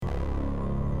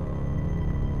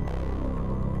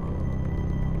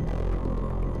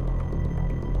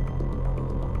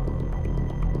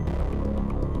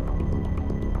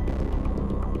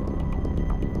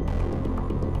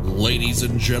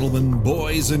Ladies and gentlemen,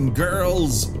 boys and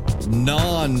girls,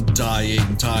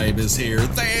 non-dying time is here.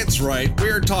 That's right,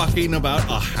 we're talking about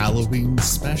a Halloween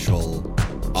special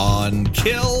on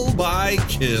Kill by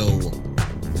Kill.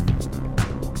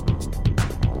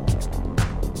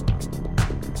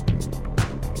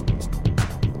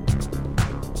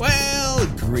 Well,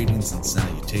 greetings and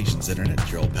salutations,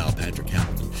 Internet. Your old pal Patrick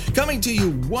Hamilton, coming to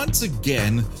you once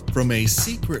again from a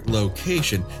secret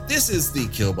location. This is the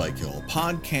Kill by Kill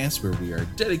podcast, where we are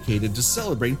dedicated to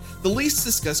celebrating the least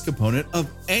discussed component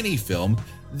of any film,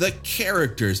 the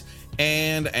characters.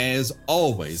 And as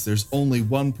always, there's only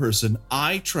one person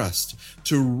I trust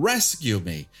to rescue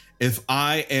me if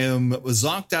I am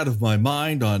zonked out of my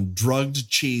mind on drugged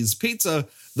cheese pizza,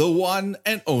 the one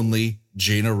and only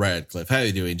Gina Radcliffe. How are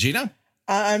you doing, Gina?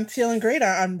 I'm feeling great.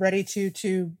 I'm ready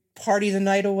to party the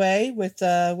night away with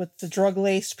the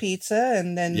drug-laced pizza,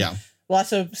 and then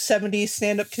lots of 70s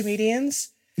stand-up comedians.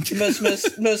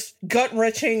 Most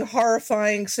gut-wrenching,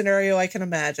 horrifying scenario I can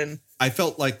imagine. I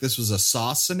felt like this was a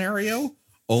Saw scenario,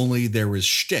 only there was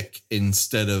shtick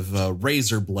instead of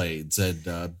razor blades and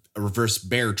a reverse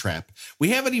bear trap. We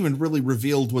haven't even really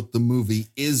revealed what the movie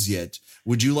is yet.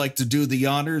 Would you like to do the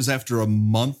honors after a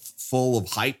month full of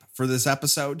hype for this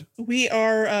episode? We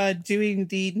are doing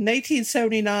the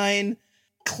 1979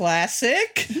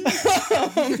 classic,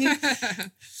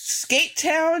 Skate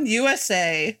Town,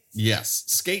 USA. Yes,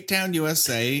 Skate Town,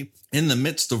 USA. In the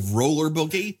midst of Roller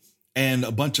Boogie and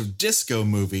a bunch of disco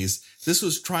movies, this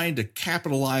was trying to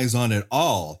capitalize on it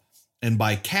all. And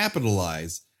by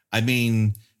capitalize, I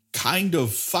mean kind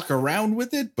of fuck around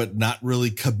with it, but not really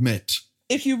commit.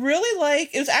 If you really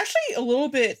like, it was actually a little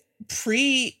bit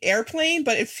pre-Airplane,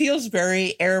 but it feels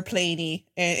very airplane-y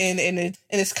in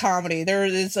its comedy. There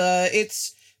is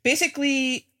it's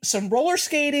basically some roller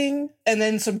skating and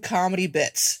then some comedy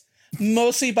bits,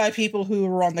 mostly by people who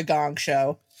were on the Gong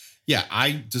Show. Yeah,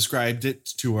 I described it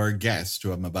to our guest,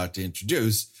 who I'm about to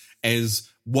introduce, as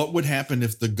what would happen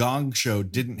if the Gong Show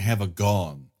didn't have a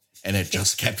gong. And it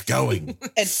just kept going.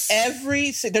 And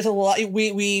there's a lot.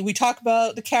 We talk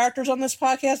about the characters on this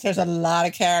podcast. There's a lot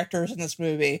of characters in this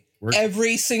movie.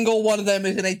 Every single one of them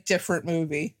is in a different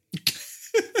movie.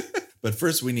 But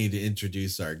first, we need to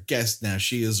introduce our guest. Now,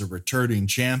 she is a returning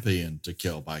champion to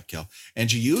Kill by Kill,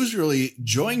 and she usually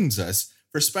joins us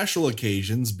for special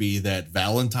occasions, be that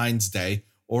Valentine's Day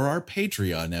or our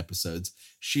Patreon episodes.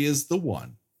 She is the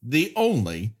one, the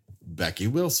only Becky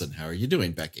Wilson. How are you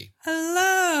doing, Becky? Hello.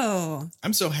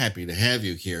 I'm so happy to have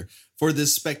you here for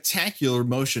this spectacular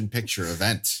motion picture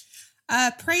event.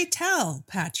 Pray tell,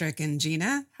 Patrick and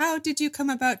Gina, how did you come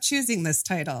about choosing this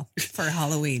title for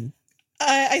Halloween?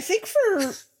 I think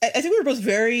we were both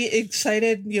very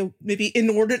excited, maybe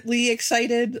inordinately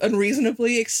excited,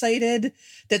 unreasonably excited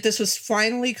that this was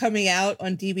finally coming out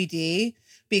on DVD,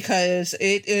 because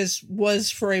it was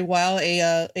for a while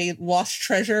a lost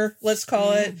treasure, let's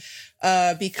call it,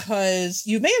 because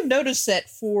you may have noticed that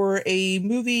for a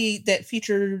movie that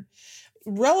featured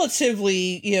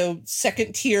relatively,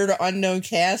 second tier to unknown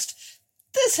cast,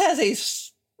 this has a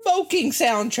smoking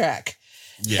soundtrack.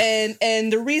 Yeah.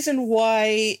 And the reason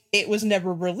why it was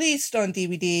never released on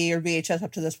DVD or VHS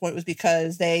up to this point was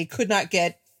because they could not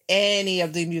get any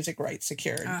of the music rights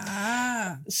secured.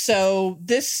 So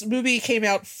this movie came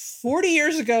out 40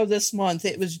 years ago this month.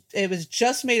 It was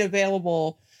just made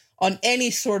available on any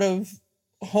sort of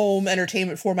home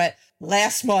entertainment format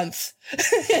last month.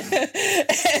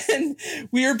 And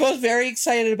we were both very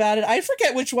excited about it. I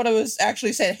forget which one of us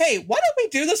actually said, hey, why don't we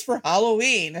do this for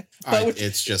Halloween? But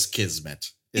it's just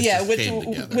kismet.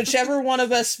 Whichever one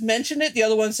of us mentioned it, the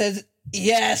other one says,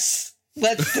 yes,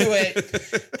 let's do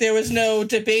it. There was no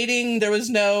debating. There was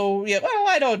no,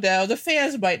 I don't know. The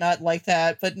fans might not like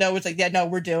that, but no, it's like,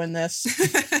 we're doing this.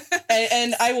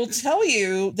 and I will tell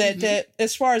you that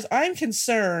as far as I'm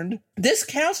concerned, this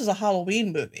counts as a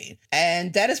Halloween movie.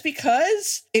 And that is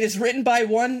because it is written by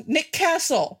one Nick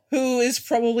Castle, who is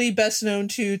probably best known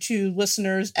to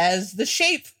listeners as the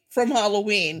Shape from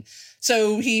Halloween.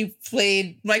 So he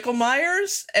played Michael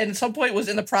Myers and at some point was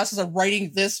in the process of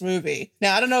writing this movie.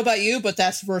 Now, I don't know about you, but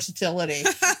that's versatility.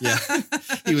 Yeah.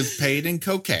 He was paid in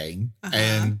cocaine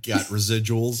and got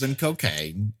residuals in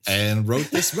cocaine and wrote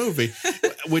this movie,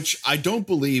 which I don't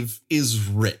believe is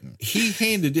written. He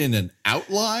handed in an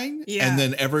outline and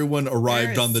then everyone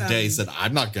arrived on the day said,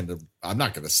 I'm not going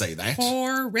to say that.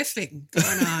 Horrific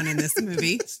going on in this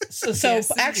movie. So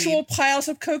yes, actual piles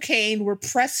of cocaine were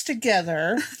pressed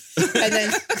together and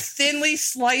then thinly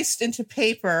sliced into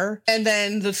paper, and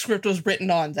then the script was written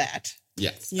on that.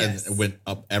 Yes. Yes. And it went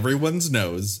up everyone's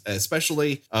nose,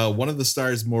 especially one of the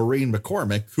stars, Maureen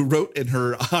McCormick, who wrote in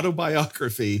her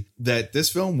autobiography that this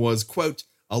film was, quote,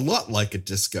 a lot like a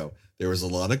disco. There was a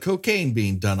lot of cocaine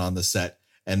being done on the set,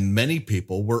 and many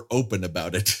people were open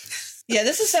about it. Yeah,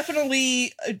 this is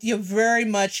definitely very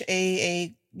much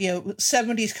a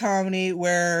 70s comedy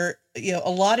where a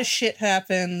lot of shit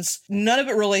happens. None of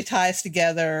it really ties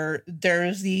together.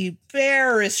 There's the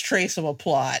barest trace of a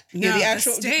plot. No, the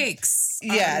actual stakes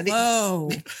are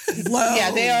low. Low.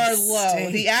 Yeah, they are low.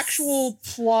 Stakes. The actual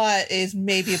plot is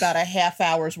maybe about a half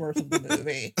hour's worth of the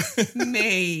movie.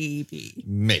 Maybe.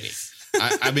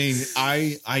 I mean,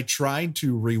 I tried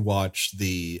to rewatch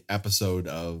the episode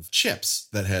of Chips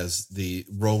that has the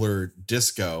roller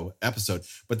disco episode,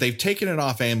 but they've taken it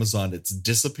off Amazon. It's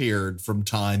disappeared from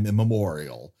time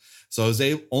immemorial. So I was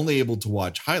only able to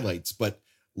watch highlights, but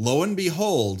lo and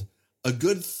behold, a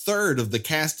good third of the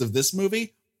cast of this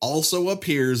movie also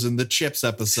appears in the Chips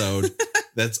episode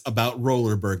that's about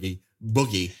roller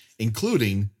boogie,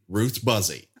 including Ruth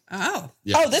Buzzy. Oh.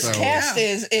 Yeah, this cast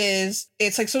is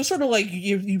it's like some sort of like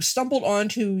you stumbled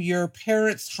onto your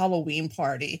parents' Halloween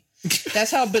party. That's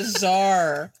how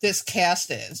bizarre this cast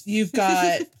is. You've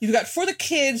got for the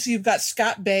kids, you've got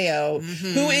Scott Baio,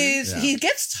 who is he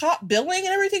gets top billing and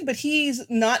everything, but he's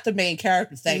not the main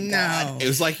character, thank God. It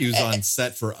was like he was on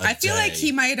set for a I feel day. like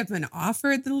he might have been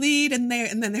offered the lead and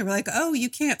then they were like, "Oh, you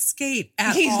can't skate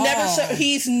at He's all."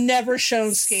 he's never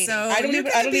shown skating. So I don't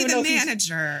even know the if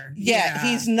manager.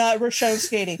 he's never shown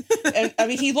skating. And I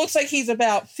mean, he looks like he's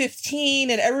about 15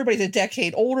 and everybody's a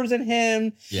decade older than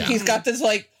him. Yeah. He's got this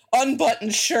like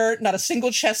unbuttoned shirt, not a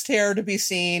single chest hair to be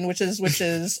seen, which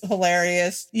is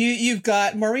hilarious. You've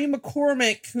got Maureen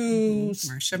McCormick, who's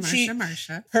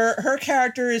Marsha. Her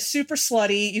character is super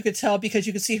slutty. You could tell because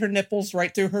you could see her nipples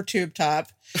right through her tube top.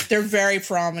 They're very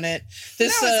prominent.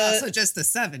 This that was also just the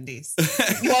 70s.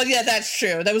 Well, yeah, that's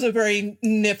true. That was a very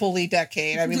nipple-y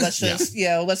decade. I mean, let's just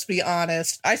let's be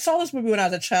honest. I saw this movie when I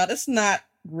was a child. It's not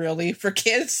really for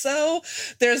kids, so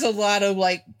there's a lot of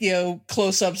like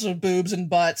close-ups of boobs and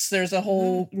butts. There's a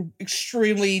whole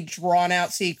extremely drawn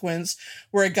out sequence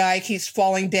where a guy keeps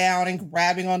falling down and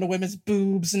grabbing onto women's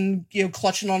boobs and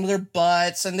clutching onto their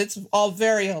butts, and it's all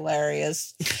very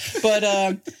hilarious. But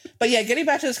yeah, getting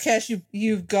back to this cast,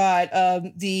 you've got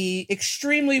the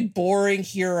extremely boring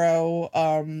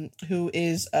hero who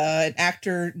is an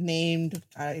actor named,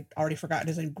 I already forgot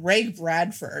his name, Greg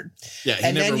Bradford. Yeah,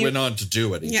 he never went on to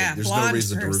do anything. Yeah, there's no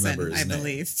reason to remember his name. I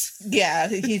believe. Yeah,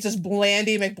 he's just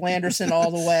Blandy McBlanderson all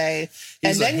the way.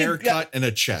 He's a haircut and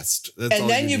a chest. That's and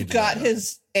then you've got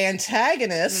his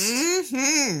antagonist.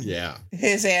 Mm-hmm. Yeah.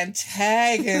 His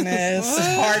antagonist.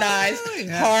 Hard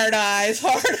eyes.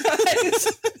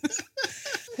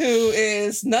 Who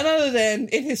is none other than,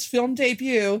 in his film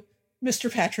debut,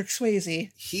 Mr. Patrick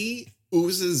Swayze. He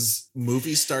oozes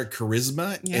movie star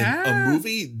charisma in a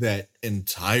movie that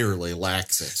entirely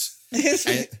lacks it.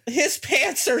 His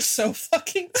pants are so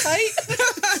fucking tight.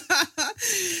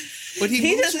 But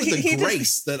he moves with a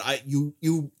grace that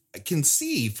you can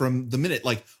see from the minute,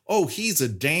 like, oh, he's a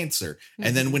dancer.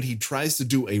 And then when he tries to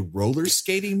do a roller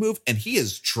skating move, and he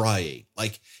is trying,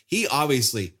 like, he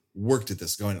obviously worked at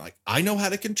this, going like, I know how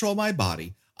to control my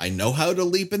body. I know how to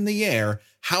leap in the air.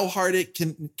 How hard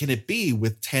can it be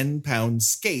with 10-pound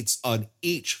skates on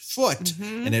each foot?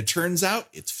 And it turns out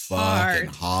it's fucking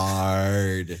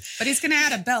hard. But he's going to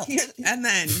add a belt. And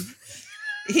then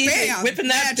he's whipping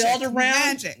that belt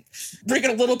around, bringing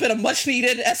a little bit of much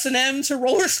needed S&M to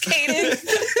roller skating.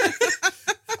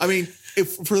 I mean,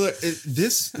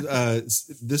 this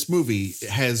movie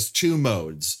has two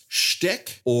modes: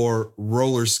 shtick or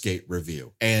roller skate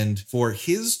review. And for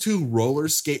his two roller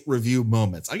skate review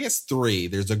moments, I guess three,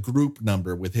 there's a group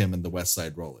number with him and the West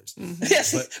Side Rollers.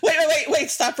 Yes. But, wait,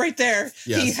 stop right there.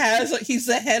 Yes. He's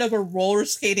the head of a roller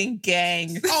skating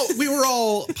gang. Oh, we were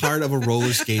all part of a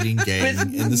roller skating gang with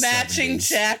in the matching 70s.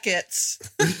 Jackets.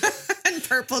 And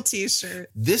purple t-shirt.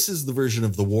 This is the version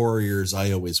of the Warriors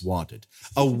I always wanted.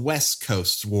 A West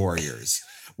Coast Warriors,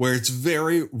 where it's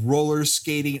very roller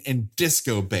skating and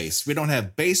disco based. We don't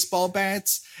have baseball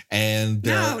bats, and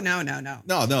no.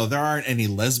 There aren't any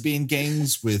lesbian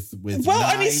gangs with Well, knives.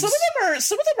 I mean, some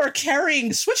of them are carrying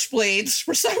switchblades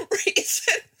for some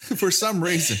reason. For some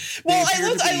reason. Well, I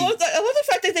love the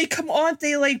fact that they come on.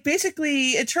 They like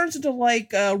basically it turns into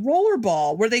like a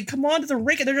rollerball where they come onto the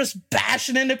rink and they're just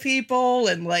bashing into people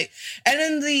and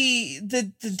then the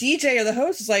DJ or the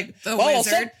host is like, the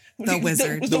wizard. The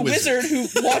wizard. The wizard who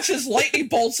launches lightning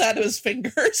bolts out of his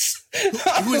fingers.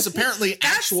 Who is apparently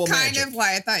actual That's kind magic. of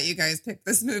why I thought you guys picked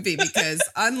this movie, because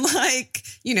unlike,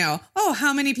 oh,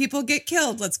 how many people get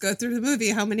killed? Let's go through the movie.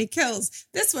 How many kills?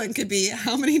 This one could be,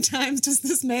 how many times does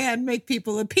this man make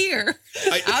people appear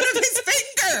out of his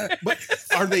finger? But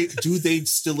do they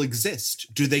still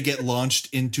exist? Do they get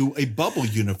launched into a bubble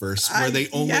universe where they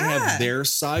only have their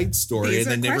side story These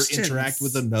and they are never questions interact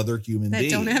with another human that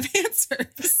being? don't have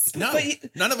answers. No,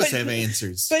 none of us have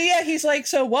answers. But yeah, he's like,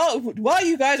 so while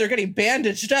you guys are getting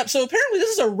bandaged up, so apparently this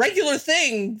is a regular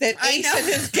thing that Ace and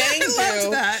his gang do. I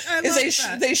loved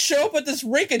that. They show up at this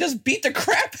rink and just beat the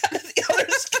crap out of the other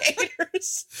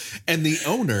skaters. And the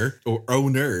owner or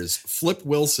owners, Flip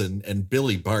Wilson and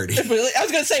Billy Barty. I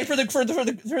was gonna say for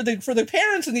the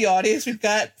parents in the audience, we've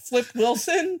got Flip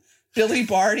Wilson, Billy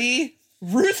Barty,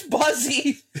 Ruth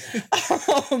Buzzy,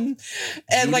 and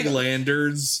Judy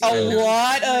Landers, a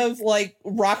lot of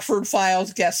Rockford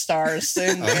Files guest stars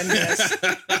in this.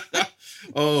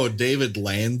 Oh, David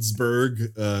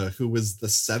Landsberg, who was the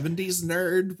 70s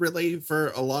nerd really for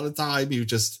a lot of time. He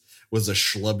just was a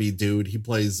schlubby dude. He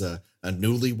plays a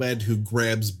newlywed who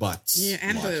grabs butts. Yeah,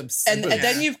 and boobs. And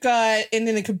then you've got, in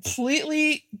a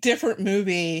completely different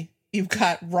movie, you've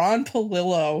got Ron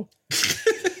Palillo.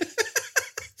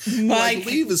 Who I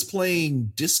believe is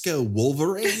playing Disco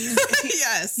Wolverine.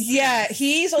 Yes. Yeah,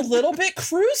 he's a little bit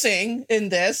cruising in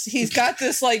this. He's got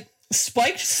this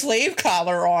spiked slave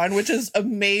collar on, which is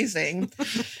amazing.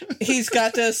 He's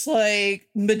got this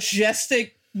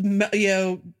majestic,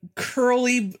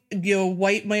 curly,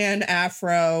 white man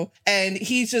afro, and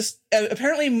he's just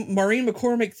apparently Maureen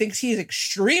McCormick thinks he's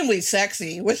extremely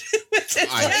sexy, which is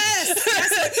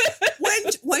yes.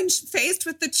 When faced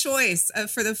with the choice of,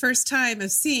 for the first time,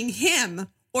 of seeing him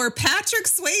or Patrick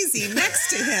Swayze next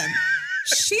to him,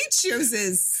 she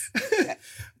chooses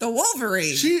the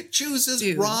Wolverine. She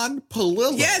chooses Ron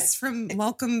Palillo. Yes, from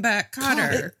Welcome Back,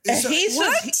 Kotter. And he's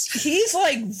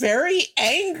very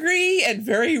angry and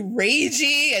very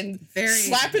ragey and very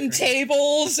slapping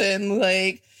tables and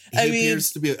He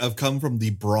appears to have come from the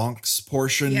Bronx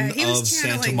portion of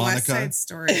Santa Monica. West Side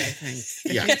Story, I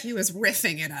think. I think he was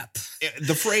riffing it up.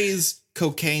 The phrase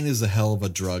 "cocaine is a hell of a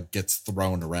drug" gets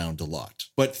thrown around a lot.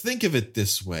 But think of it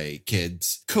this way,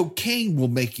 kids. Cocaine will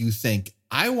make you think,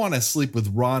 I want to sleep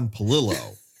with Ron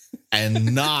Palillo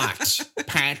and not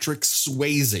Patrick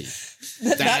Swayze.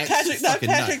 Not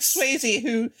Patrick Swayze,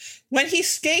 who, when he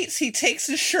skates, he takes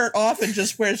his shirt off and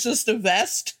just wears just a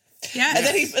vest. Yeah, and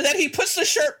then he puts the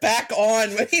shirt back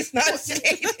on when he's not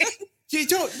skating. You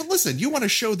don't. But listen, you want to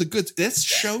show the goods. It's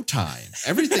showtime.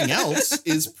 Everything else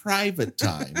is private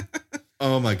time.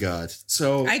 Oh my God!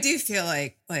 So I do feel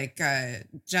like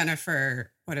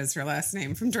Jennifer. What is her last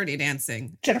name from Dirty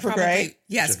Dancing? Jennifer Grey.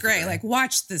 Yes, Jennifer Grey. Grey.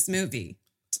 Watched this movie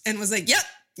and was like,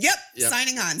 Yep.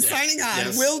 Signing on.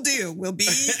 Yes. Will do. Will be.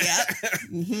 Yep.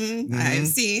 Mm-hmm. I've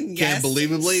seen. Can't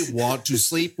believably want to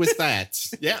sleep with that.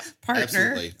 Yeah. Partner.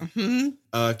 Absolutely.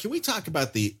 Mm-hmm. Can we talk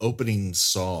about the opening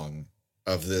song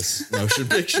of this motion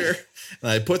picture?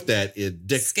 And I put that in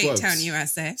Dick Skate quotes. Town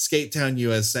USA. Skate Town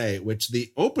USA, which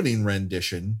the opening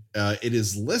rendition, it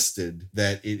is listed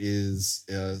that it is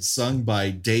sung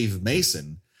by Dave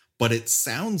Mason. But it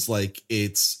sounds like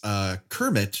it's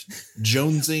Kermit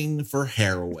jonesing for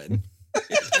heroin.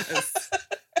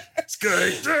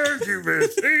 Skate Town, USA!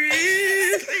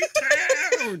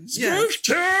 Skate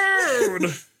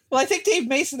Town! Well, I think Dave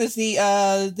Mason is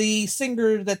the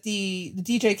singer that the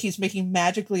DJ keeps making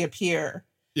magically appear.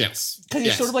 Yes. Because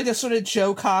he's sort of like this sort of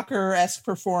Joe Cocker-esque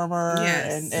performer.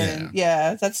 Yes. And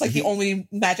that's the only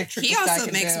magic trick he this guy also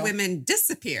can makes do. women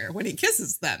disappear when he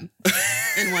kisses them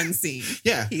in one scene.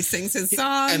 Yeah. He sings his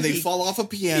song. And they fall off a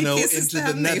piano into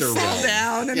the nether realm. They fall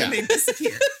down and then they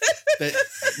disappear.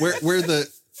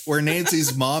 Where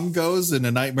Nancy's mom goes in A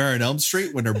Nightmare on Elm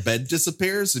Street when her bed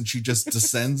disappears and she just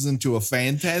descends into a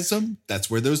phantasm,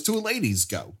 that's where those two ladies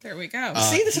go. There we go.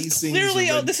 See, this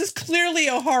is clearly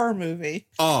a horror movie.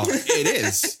 Oh, it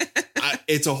is.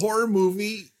 It's a horror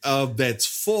movie that's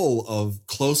full of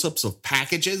close-ups of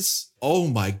packages. Oh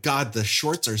my God, the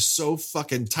shorts are so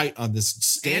fucking tight on this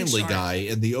Stanley guy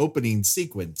in the opening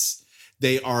sequence.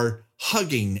 They are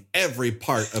hugging every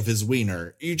part of his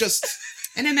wiener.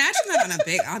 And imagine that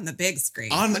on the big screen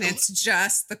when it's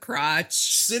just the crotch.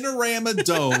 Cinerama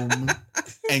Dome.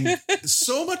 And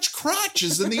so much crotch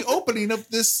is in the opening of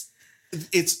this.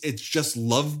 It's just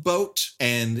Love Boat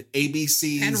and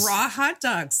ABC's. And raw hot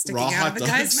dogs sticking out of a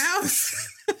guy's mouth.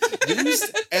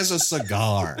 Used as a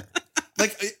cigar.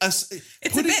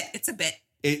 It's a bit.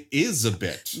 It is a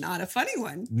bit. Not a funny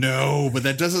one. No, but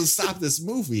that doesn't stop this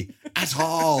movie at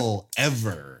all,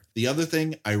 ever. The other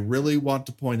thing I really want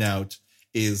to point out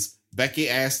is Becky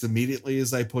asked immediately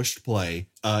as I pushed play,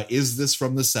 is this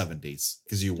from the 70s?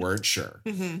 Because you weren't sure.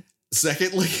 Mm-hmm.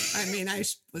 Secondly, I mean, I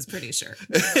was pretty sure.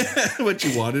 What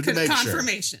you wanted to make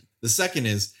confirmation. Sure. The second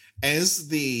is, as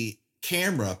the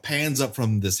camera pans up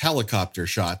from this helicopter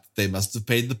shot, they must have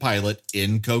paid the pilot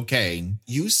in cocaine.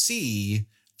 You see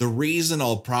the reason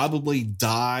I'll probably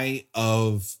die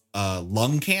of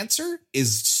lung cancer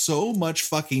is so much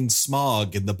fucking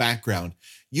smog in the background.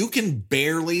 You can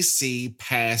barely see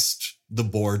past the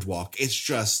boardwalk. It's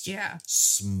just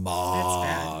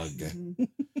smog. Mm-hmm.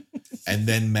 And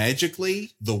then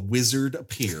magically, the wizard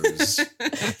appears.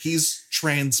 He's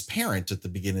transparent at the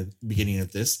beginning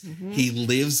of this. Mm-hmm. He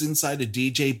lives inside a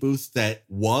DJ booth that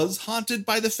was haunted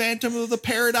by the Phantom of the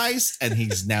Paradise, and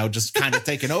he's now just kind of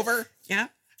taken over. Yeah.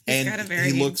 And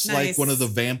he looks like one of the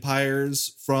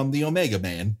vampires from the Omega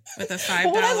Man. With a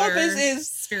 $5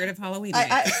 Spirit of Halloween.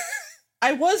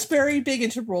 I was very big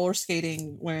into roller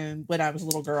skating when I was a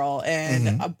little girl,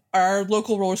 and our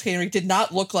local roller skating rink did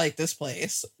not look like this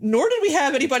place. Nor did we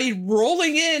have anybody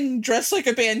rolling in dressed like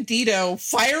a bandito,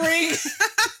 firing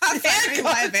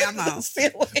live ammo.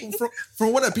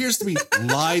 From what appears to be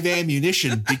live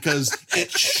ammunition, because it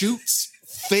shoots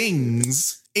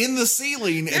things in the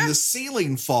ceiling and the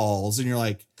ceiling falls, and you're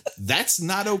like, that's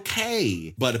not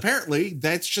okay. But apparently,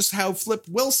 that's just how Flip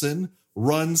Wilson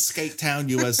runs Skate Town,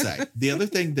 USA. The other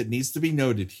thing that needs to be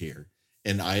noted here,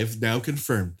 and I have now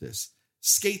confirmed this,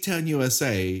 Skate Town,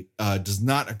 USA does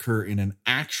not occur in an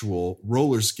actual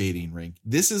roller skating rink.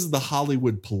 This is the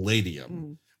Hollywood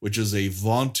Palladium, which is a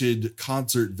vaunted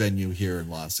concert venue here in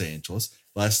Los Angeles.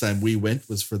 Last time we went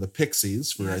was for the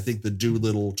Pixies, for I think the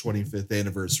Doolittle 25th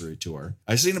anniversary tour.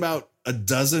 I've seen about a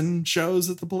dozen shows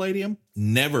at the Palladium.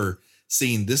 Never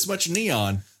seen this much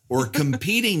neon or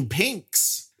competing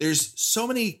pinks. There's so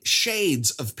many shades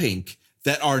of pink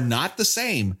that are not the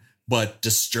same, but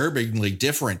disturbingly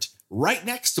different, right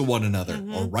next to one another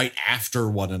or right after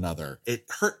one another. It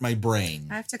hurt my brain.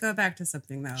 I have to go back to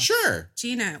something, though. Sure.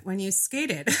 Gina, when you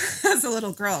skated as a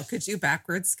little girl, could you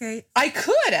backwards skate? I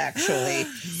could, actually.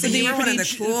 So you were one of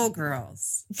the cool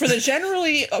girls. For the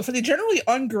generally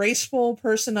ungraceful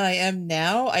person I am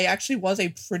now, I actually was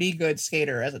a pretty good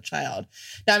skater as a child.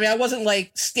 Now, I mean, I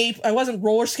wasn't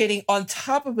roller skating on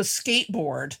top of a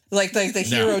skateboard like the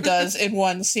hero does in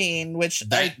one scene, which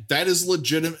that is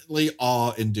legitimately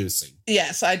awe-inducing.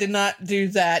 Yes, I did not do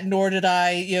that, nor did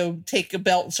I, take a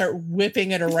belt and start whipping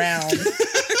it around.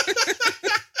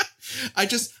 I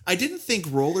didn't think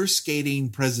roller skating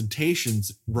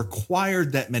presentations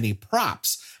required that many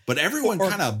props, but everyone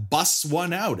kind of busts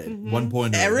one out at one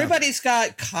point. Everybody's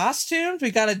got costumes.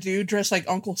 We got a dude dressed like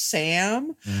Uncle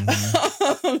Sam.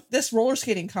 This roller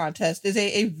skating contest is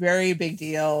a very big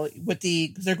deal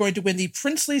because they're going to win the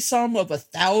princely sum of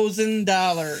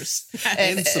 $1,000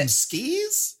 and some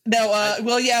skis. No,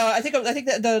 I think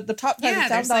that the top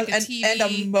prize is $1,000 and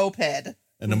a moped.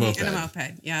 And a moped.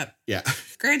 Yep. Yeah.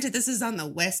 Granted, this is on the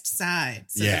west side.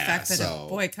 So the fact that a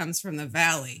boy comes from the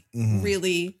valley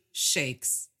really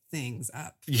shakes things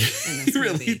up. Yeah, it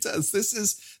really does. This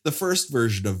is the first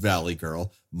version of Valley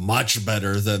Girl. Much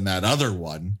better than that other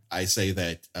one. I say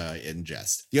that in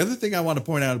jest. The other thing I want to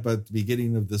point out about the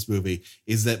beginning of this movie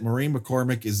is that Maureen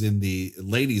McCormick is in the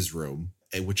ladies' room,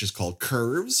 which is called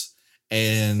Curves.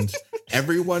 And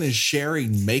everyone is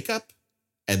sharing makeup.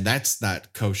 And that's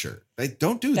not kosher.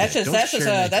 Don't do that.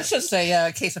 That's just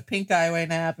a case of pink eye waiting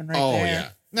to happen there. Oh, yeah.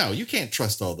 No, you can't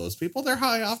trust all those people. They're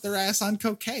high off their ass on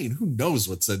cocaine. Who knows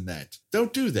what's in that?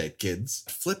 Don't do that, kids.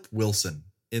 Flip Wilson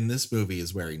in this movie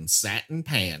is wearing satin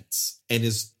pants and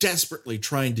is desperately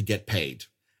trying to get paid.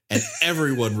 And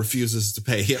everyone refuses to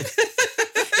pay him.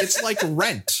 It's like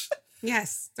Rent.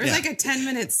 Yes. There's like a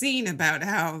 10-minute scene about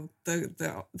how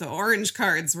the orange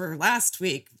cards were last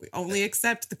week. We only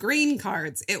accept the green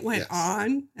cards. It went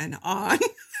on and on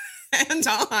and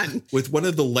on. With one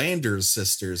of the Landers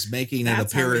sisters making an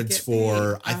appearance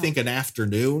for, I think, an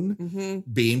afternoon,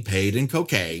 being paid in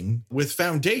cocaine with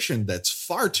foundation that's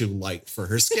far too light for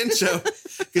her skin tone.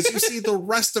 Because you see the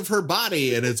rest of her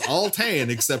body and it's all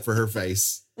tan except for her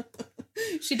face.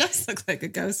 She does look like a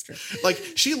ghost. Like,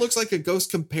 she looks like a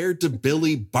ghost compared to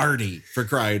Billy Barty, for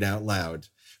crying out loud,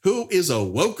 who is a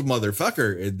woke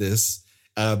motherfucker in this,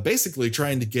 basically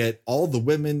trying to get all the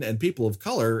women and people of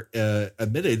color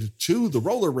admitted to the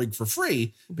roller rig for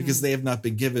free because they have not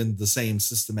been given the same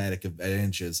systematic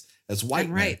advantages as white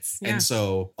men. Rights, And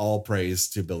so all praise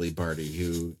to Billy Barty,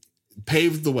 who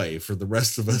paved the way for the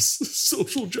rest of us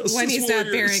social justice when he's warriors.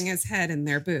 not burying his head in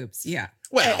their boobs. Yeah.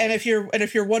 Well, and if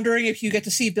you're wondering if you get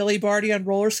to see Billy Barty on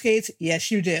roller skates,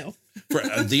 yes, you do.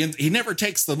 He never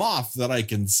takes them off that I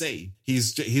can see.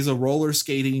 He's a roller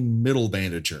skating middle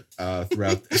manager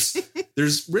throughout this.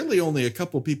 There's really only a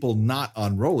couple people not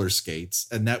on roller skates,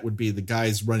 and that would be the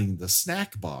guys running the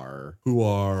snack bar, who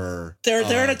are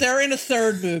they're in a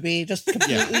third movie, just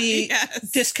completely Yes.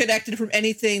 disconnected from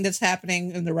anything that's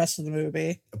happening in the rest of the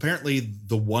movie. Apparently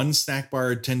the one snack bar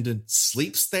attendant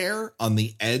sleeps there on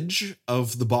the edge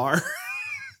of the bar.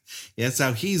 That's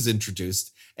how he's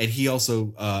introduced. And he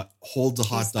also holds a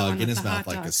hot He's the one dog in with his the mouth hot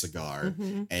like a dog. cigar.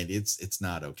 Mhm. And it's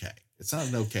not okay. It's not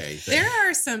an okay thing. There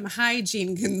are some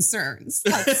hygiene concerns.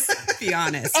 Let's be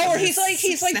honest. Oh, or in he's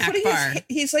this like snack putting bar.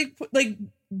 he's like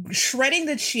shredding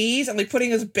the cheese and like putting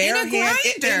his bare In a hand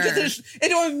grinder.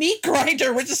 into a meat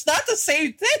grinder, which is not the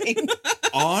same thing.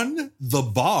 On the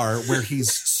bar where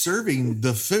he's serving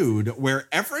the food, where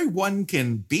everyone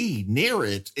can be near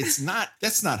it. That's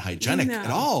not hygienic No,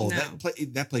 at all. no.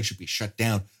 That place should be shut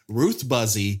down. Ruth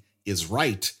Buzzy is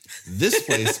right. This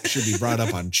place should be brought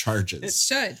up on It charges.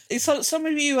 should. So some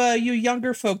of you you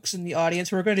younger folks in the audience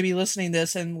who are going to be listening to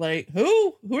this and like,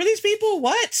 who are these people?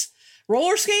 What?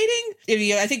 Roller skating?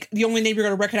 I think the only name you're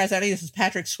going to recognize out of this is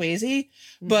Patrick Swayze.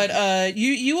 But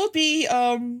you will be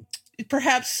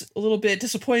perhaps a little bit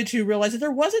disappointed to realize that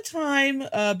there was a time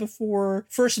before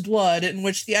First Blood in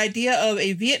which the idea of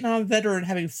a Vietnam veteran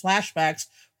having flashbacks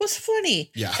was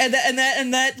funny. Yeah. And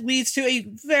that leads to a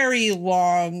very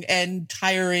long and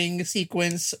tiring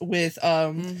sequence with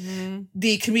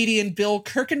the comedian Bill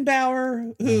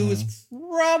Kirchenbauer, who is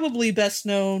probably best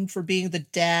known for being the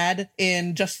dad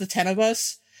in Just the 10 of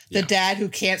Us. The dad who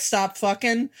can't stop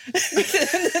fucking.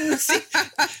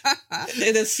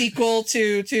 In the sequel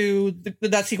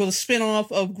the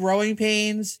spin-off of Growing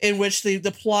Pains, in which the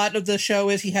plot of the show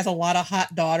is he has a lot of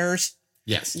hot daughters.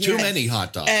 Yes, too many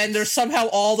hot dogs. And they're somehow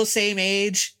all the same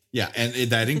age. Yeah, and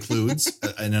that includes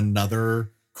in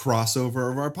another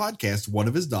crossover of our podcast. One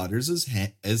of his daughters is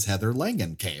Heather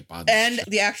Langenkamp on the And show.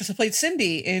 the actress who played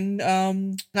Cindy in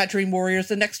not Dream Warriors,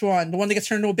 the next one, the one that gets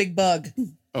turned into a big bug.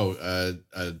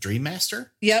 Dream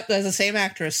Master. Yep, that's the same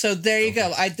actress. So there you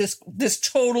go. This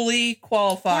totally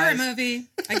qualifies Horror movie.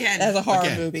 Again. as a horror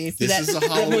Again, movie. this is a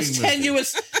Halloween movie.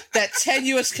 That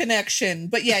tenuous connection.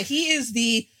 But yeah, he is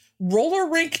the roller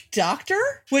rink doctor,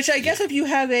 which I guess if you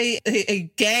have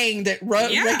a gang that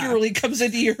regularly comes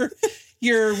into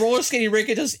your roller skating rink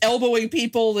and just elbowing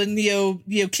people and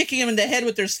kicking them in the head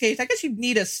with their skates, I guess you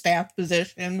need a staff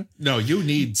position. No, you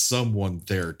need someone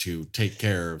there to take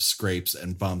care of scrapes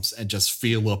and bumps and just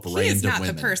feel up He random is not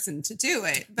women. the person to do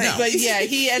it. But, No. But yeah,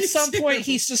 he at some point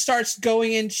he just starts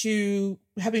going into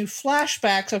having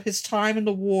flashbacks of his time in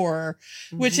the war,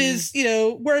 which is,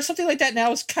 where something like that now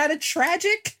is kind of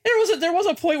tragic. There was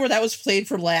a point where that was played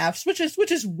for laughs, which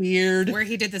is weird. where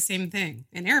he did the same thing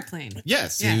in Airplane.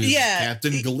 Yes, Yeah. he's Yeah.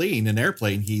 Captain Galeen in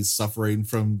Airplane. He's suffering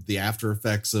from the after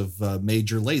effects of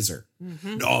Major Lazer.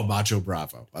 No, Macho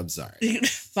Bravo. I'm sorry.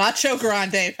 Macho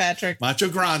Grande, Patrick. Macho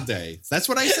Grande. That's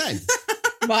what I said.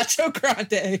 Macho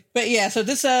Grande. But yeah, so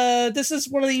this is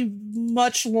one of the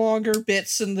much longer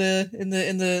bits in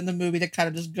the movie that kind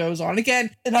of just goes on.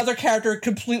 Again, another character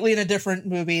completely in a different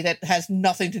movie that has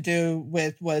nothing to do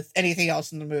with anything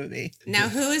else in the movie. Now,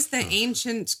 who is the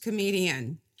ancient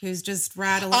comedian who's just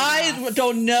rattling I off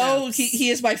don't know. jokes? He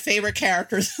is my favorite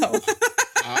character though.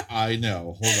 I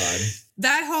know. Hold on.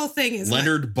 That whole thing is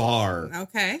Leonard Barr.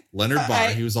 okay. Leonard Barr.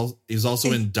 He was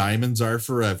also in Diamonds Are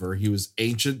Forever. He was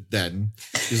ancient then.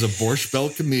 He's a Borscht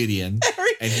Belt comedian,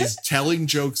 and he's telling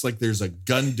jokes like there's a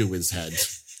gun to his head.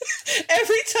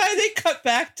 Every time they cut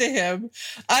back to him,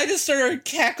 I just started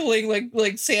cackling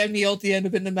like Sam Neill at the end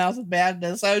of In the Mouth of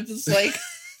Madness. I was just like,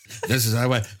 This is how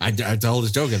I told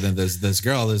this joke, and then this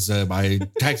girl is my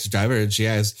taxi driver, and she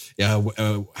asks,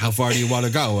 "How far do you want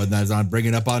to go?" And then I'm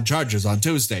bringing up on charges on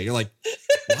Tuesday. You're like,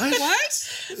 what?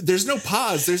 What? There's no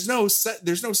pause. There's no set.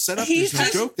 There's no setup. He's There's no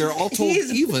just- joke. They're all told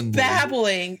he's evenly.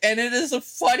 babbling, and it is the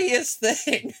funniest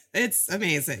thing. It's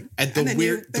amazing. And the then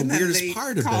weirdest the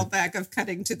part of it- callback of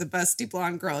cutting to the busty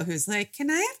blonde girl who's like,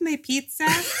 "Can I have my pizza?"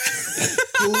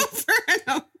 Over and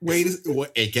over. Wait,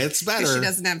 it gets better. She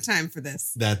doesn't have time for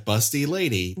this. That busty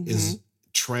lady is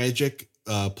tragic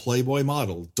Playboy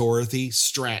model Dorothy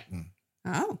Stratton.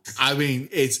 Oh, I mean,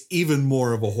 it's even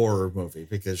more of a horror movie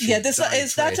because she This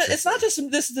it's not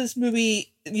just this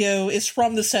movie is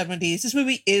from the 70s. This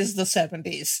movie is the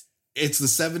 70s. It's the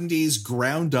 70s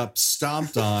ground up,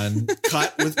 stomped on,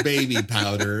 cut with baby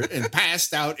powder, and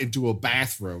passed out into a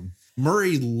bathroom.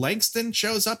 Murray Langston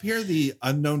shows up here, the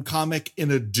unknown comic, in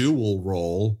a dual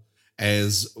role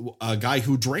as a guy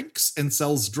who drinks and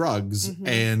sells drugs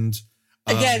and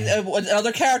Again,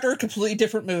 another character, completely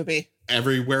different movie.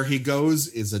 Everywhere he goes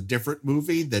is a different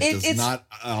movie that does not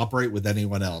operate with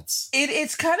anyone else.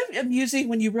 It's kind of amusing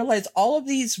when you realize all of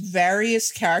these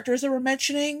various characters that we're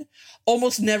mentioning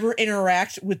almost never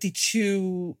interact with the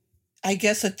two, I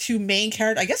guess, the two main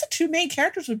characters. I guess the two main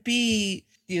characters would be,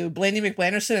 Blandy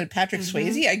McBlanderson and Patrick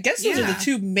Swayze. I guess those are the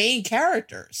two main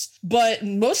characters. But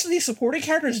most of these supporting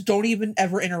characters don't even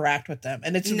ever interact with them.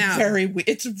 And it's very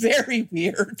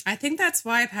weird. I think that's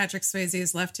why Patrick Swayze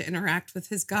is left to interact with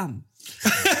his gum.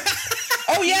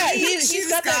 Oh, yeah. He's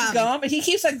got that gum, and he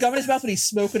keeps that gum in his mouth when he's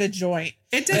smoking a joint.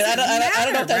 It doesn't matter, I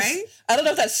don't know if that's, right? I don't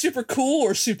know if that's super cool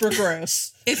or super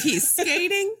gross. If he's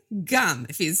skating, gum.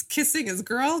 If he's kissing his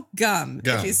girl, gum.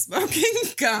 If he's smoking,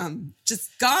 gum.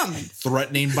 Just gum.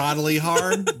 Threatening bodily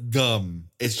harm, gum.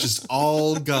 It's just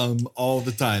all gum all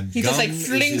the time. He gum just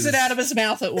flings it out of his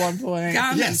mouth at one point.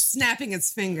 Gum and snapping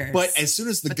his fingers. But as soon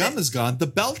as the gum is gone, the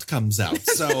belt comes out.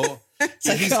 So it's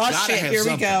like, oh shit, here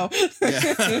we go.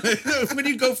 Yeah. When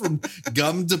you go from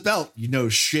gum to belt,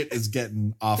 shit is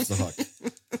getting off the hook.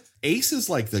 Ace is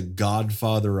like the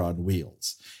Godfather on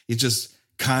wheels. He's just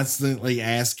constantly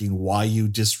asking why you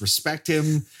disrespect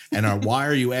him and why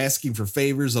are you asking for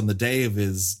favors on the day of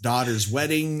his daughter's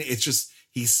wedding. It's just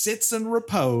he sits in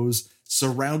repose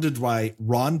surrounded by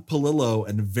Ron Palillo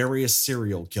and various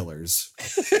serial killers.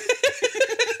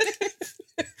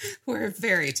 We're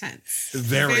very tense.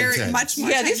 Very tense. Much more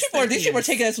yeah, tense these people are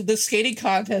taking this skating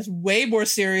contest way more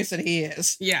serious than he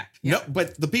is. Yeah. No,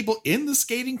 but the people in the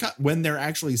skating when they're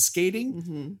actually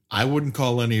skating, I wouldn't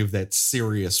call any of that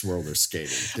serious roller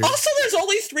skating. Also, there's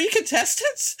only 3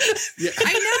 contestants. Yeah.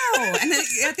 I know. And then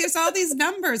there's all these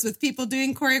numbers with people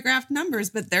doing choreographed numbers,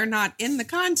 but they're not in the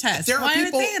contest. Why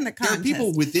aren't they in the contest? There are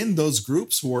people within those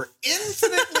groups who are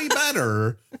infinitely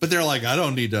better, but they're like, I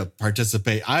don't need to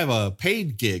participate. I have a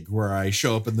paid gig where I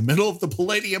show up in the middle of the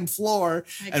Palladium floor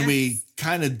and we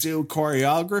kind of do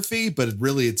choreography, but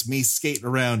it's me skating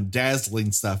around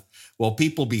dazzling stuff while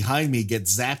people behind me get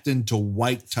zapped into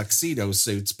white tuxedo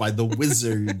suits by the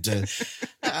wizard.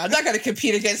 I'm not going to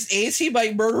compete against Ace. He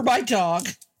might murder my dog.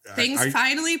 Things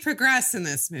finally progress in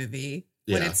this movie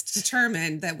when it's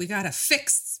determined that we got to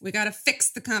fix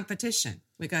the competition.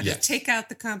 We got to take out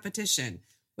the competition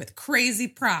with crazy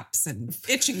props and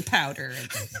itching powder.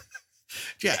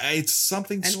 Yeah, it's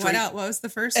something. And what was the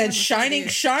first and one? shining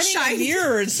a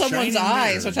mirror in someone's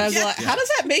eyes, which I was like, how does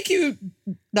that make you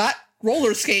not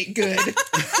roller skate good?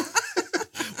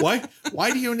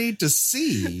 Why do you need to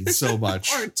see so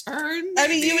much? Or turn? I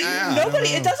mean,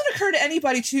 it doesn't occur to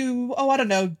anybody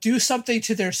to, do something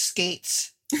to their skates.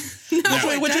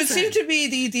 Which would seem to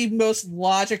be the most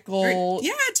logical.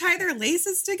 Tie their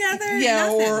laces together.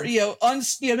 Or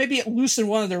maybe loosen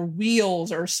one of their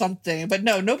wheels or something. But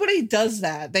no, nobody does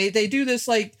that. They do this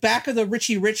like back of the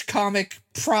Richie Rich comic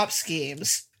prop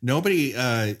schemes. Nobody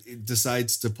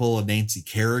decides to pull a Nancy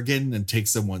Kerrigan and take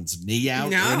someone's knee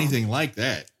out or anything like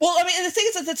that. Well, I mean, and the thing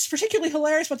is that's particularly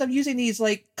hilarious about them using these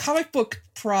like comic book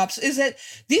props is that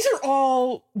these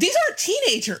aren't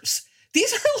teenagers.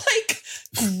 These are like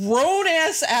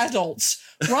grown-ass adults.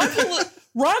 Ron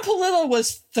Palillo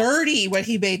was 30 when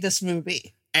he made this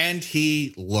movie. And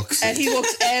he looks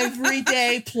every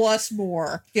day plus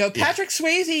more. Patrick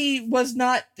Swayze was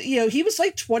not, he was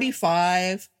like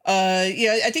 25.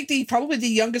 I think probably the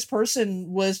youngest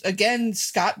person was, again,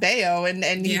 Scott Baio.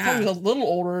 And he probably was a little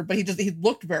older, but he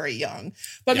looked very young.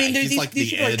 But I mean, he's these like the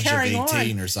people edge are carrying of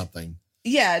 18 on. or something.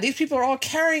 Yeah, these people are all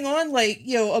carrying on like,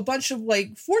 a bunch of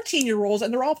like 14-year-olds,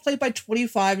 and they're all played by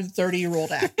 25 and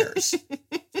 30-year-old actors.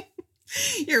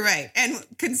 You're right. And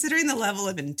considering the level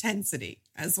of intensity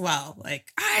as well,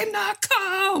 like, I'm not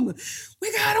calm.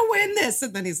 We got to win this.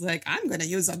 And then he's like, I'm going to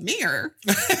use a mirror.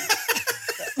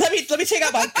 Let me take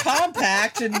out my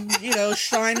compact and,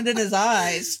 shine it in his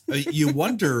eyes. You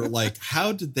wonder, like,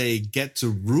 how did they get to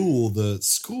rule the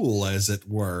school, as it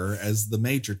were, as the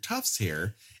major toughs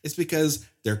here? It's because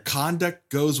their conduct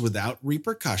goes without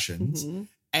repercussions. Mm-hmm.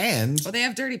 And they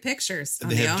have dirty pictures.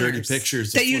 They have dirty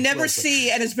pictures that you never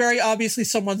see, and it's very obviously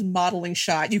someone's modeling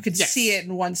shot. You can see it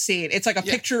in one scene. It's like a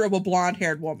picture of a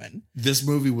blonde-haired woman. This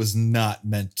movie was not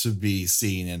meant to be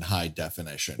seen in high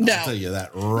definition. No. I'll tell you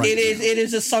that right. It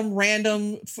is just some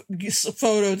random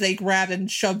photo they grabbed and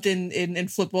shoved in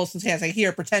Flip Wilson's hands. Like,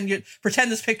 here, pretend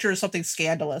this picture is something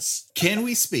scandalous. Can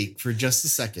we speak for just a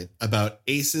second about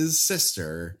Ace's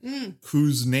sister,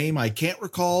 whose name I can't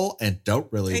recall and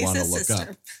don't really want to look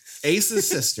up? Ace's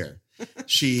sister. Does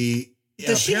she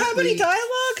have any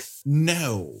dialogue?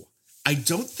 No. I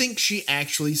don't think she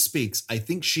actually speaks. I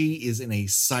think she is in a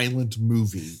silent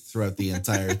movie throughout the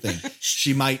entire thing.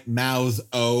 She might mouth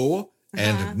 "oh"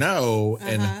 and no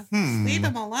and leave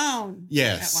him alone.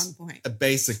 Yes. At one point.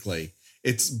 Basically.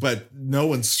 But no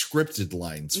one scripted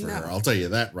lines for her. I'll tell you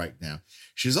that right now.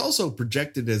 She's also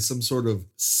projected as some sort of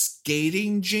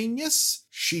skating genius.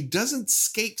 She doesn't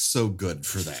skate so good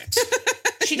for that.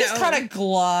 She just kind of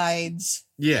glides.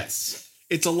 Yes.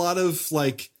 It's a lot of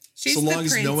like, She's so long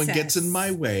as no one gets in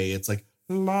my way, it's like,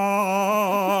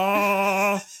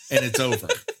 la, and it's over.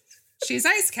 She's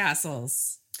Ice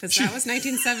Castles. Because that was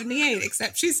 1978,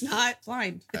 except she's not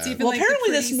blind. It's even well, apparently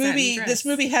this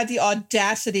movie had the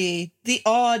audacity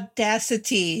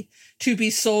to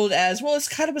be sold as, well, it's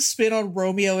kind of a spin on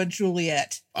Romeo and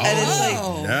Juliet. Oh, and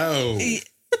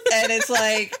it's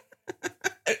like,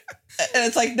 no. And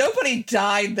it's like nobody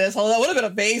died this, although that would have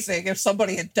been amazing if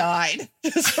somebody had died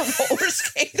just from roller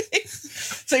skating.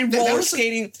 Say a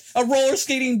roller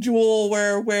skating duel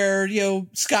where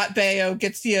Scott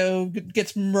Baio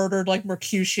gets murdered like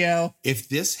Mercutio. If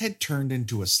this had turned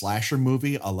into a slasher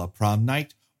movie a la Prom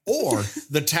Night or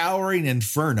The Towering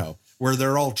Inferno, where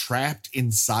they're all trapped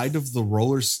inside of the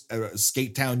roller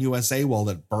skate town USA while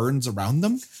it burns around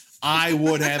them, I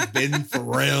would have been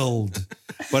thrilled.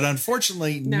 But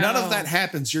unfortunately, none of that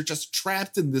happens. You're just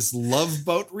trapped in this Love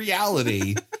Boat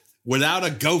reality without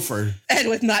a gopher. And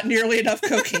with not nearly enough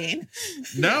cocaine.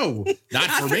 No, not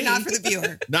for me. Not for the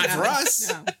viewer. Not for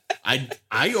us. No.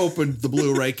 I opened the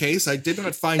Blu-ray case. I did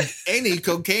not find any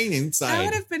cocaine inside. That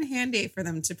would have been handy for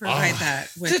them to provide that.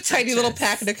 With it's a tiny little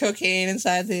packet of cocaine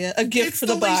inside a gift for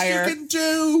the buyer. It's the least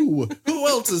you can do. Who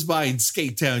else is buying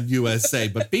Skate Town USA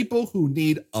but people who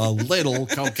need a little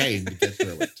cocaine to get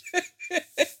through it?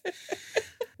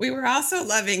 We were also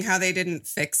loving how they didn't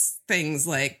fix things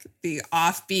like the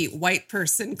offbeat white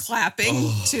person clapping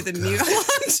to the music.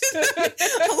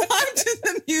 Along to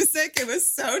the music. It was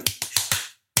so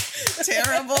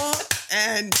terrible.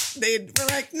 And they were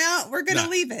like, no, we're going to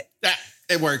leave it.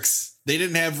 It works. They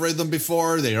didn't have rhythm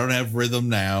before. They don't have rhythm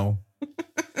now.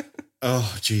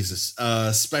 Oh, Jesus.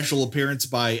 Special appearance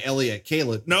by Elliot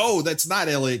Kalin. No, that's not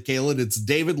Elliot Kalin. It's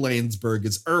David Landsberg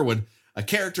as Irwin, a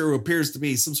character who appears to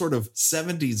be some sort of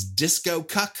 70s disco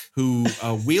cuck who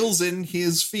wheels in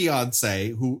his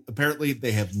fiance, who apparently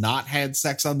they have not had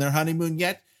sex on their honeymoon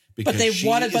yet. But they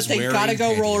gotta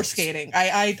go roller skating.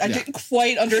 I didn't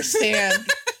quite understand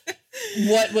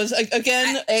what was,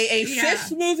 again, a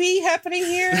fifth movie happening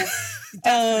here.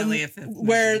 Definitely a fifth movie.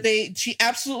 Where she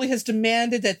absolutely has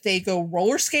demanded that they go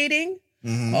roller skating.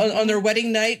 On their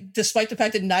wedding night, despite the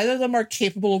fact that neither of them are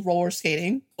capable of roller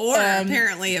skating. Or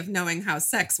apparently of knowing how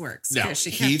sex works. No,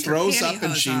 he throws up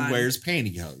and she wears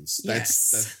pantyhose.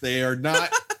 That's they are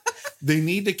not... They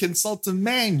need to consult a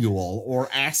manual or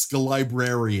ask a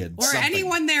librarian. Or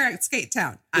anyone there at Skate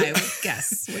Town, I would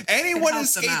guess. Anyone in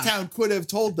Skate Town could have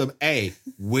told them, A,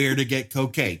 where to get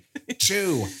cocaine.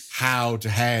 2, how to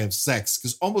have sex.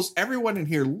 Because almost everyone in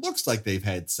here looks like they've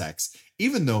had sex,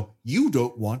 even though you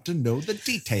don't want to know the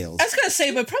details. I was going to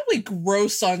say, but probably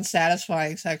gross,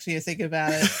 unsatisfying sex when you think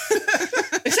about it.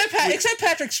 Except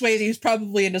Patrick Swayze, who's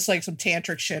probably into like some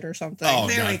tantric shit or something. Oh,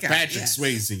 there we go. Patrick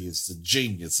Swayze is the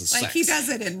genius of sex. Like he does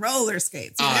it in roller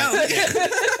skates. Yeah.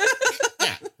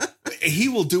 He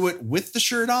will do it with the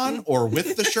shirt on or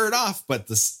with the shirt off, but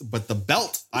the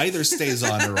belt either stays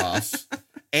on or off.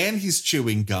 And he's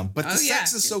chewing gum, but the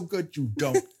sex is so good you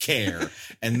don't care,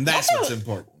 and that's what's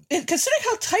important. Considering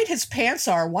how tight his pants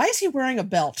are, why is he wearing a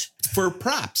belt? For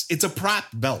props. It's a prop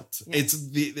belt. Yeah. It's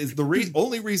the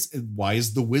only reason. Why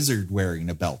is the wizard wearing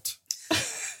a belt?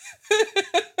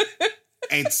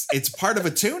 It's part of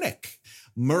a tunic.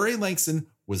 Murray Langston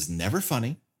was never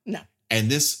funny. No. And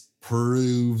this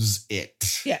proves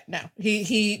it. Yeah, no.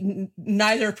 He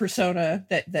neither persona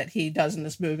that he does in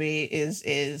this movie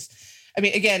is I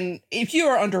mean, again, if you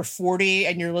are under 40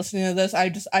 and you're listening to this,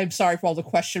 I'm sorry for all the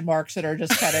question marks that are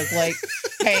just kind of like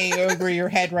hanging over your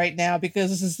head right now,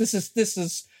 because this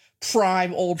is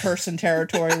prime old person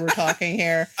territory we're talking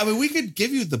here. I mean, we could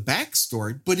give you the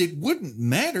backstory, but it wouldn't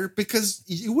matter because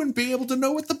you wouldn't be able to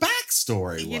know what the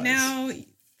backstory was. You know,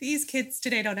 these kids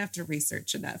today don't have to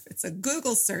research enough. It's a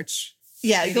Google search.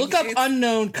 Yeah, you look up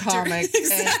unknown comic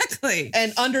exactly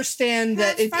and understand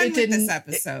that it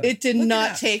did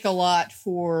not take a lot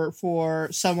for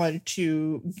someone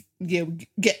to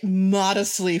get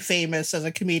modestly famous as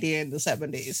a comedian in the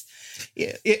 70s.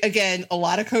 Again, a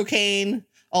lot of cocaine,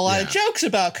 a lot of jokes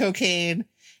about cocaine,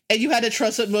 and you had to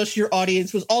trust that most of your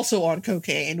audience was also on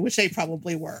cocaine, which they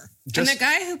probably were. And the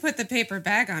guy who put the paper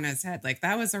bag on his head, like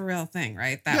that was a real thing,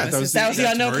 right? That was the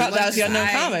unknown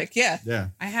comic. Yeah.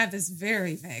 I have this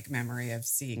very vague memory of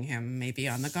seeing him maybe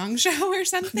on the Gong Show or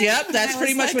something. Yep, that's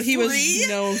pretty much what he was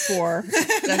known for.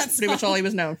 That's pretty much all he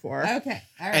was known for. Okay,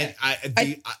 all right.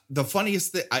 And the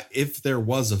funniest thing, if there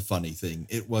was a funny thing,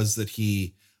 it was that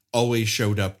he always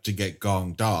showed up to get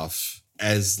gonged off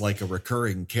as like a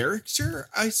recurring character,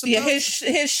 I suppose. Yeah,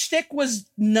 his shtick was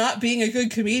not being a good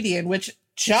comedian, which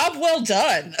job well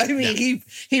done. I mean,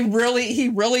 he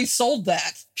really sold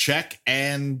that. Check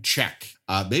and check.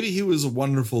 Maybe he was a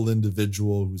wonderful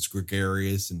individual who was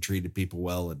gregarious and treated people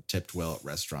well and tipped well at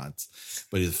restaurants,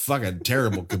 but he's a fucking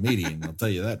terrible comedian. I'll tell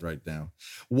you that right now.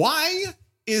 Why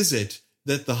is it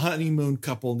that the honeymoon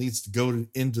couple needs to go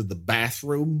into the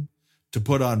bathroom to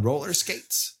put on roller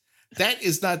skates? That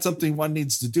is not something one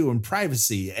needs to do in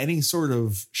privacy. Any sort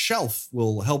of shelf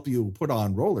will help you put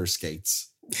on roller skates.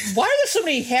 Why are there so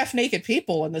many half-naked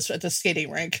people at the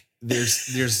skating rink? There's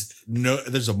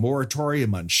a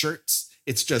moratorium on shirts.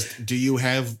 It's just, do you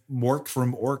have Mork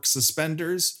from Orc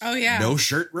suspenders? Oh yeah, no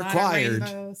shirt required.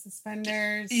 Rainbow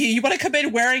suspenders. You want to come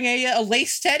in wearing a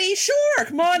lace teddy? Sure,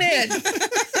 come on in.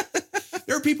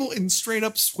 There are people in straight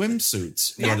up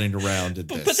swimsuits running around in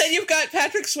this. But then you've got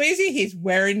Patrick Swayze. He's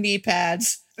wearing knee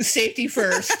pads. Safety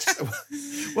first.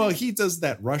 Well, he does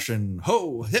that Russian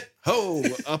ho, hip, ho,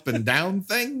 up and down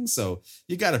thing. So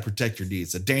you got to protect your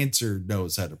knees. A dancer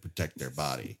knows how to protect their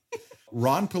body.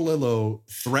 Ron Palillo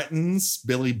threatens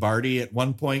Billy Barty at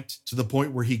one point to the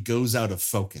point where he goes out of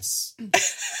focus.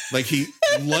 Like he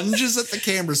lunges at the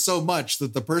camera so much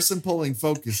that the person pulling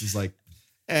focus is like,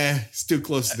 it's too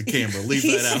close to the camera. Leave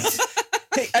that out.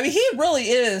 I mean, he really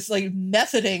is like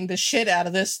methoding the shit out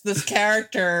of this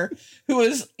character who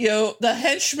is, the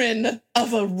henchman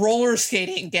of a roller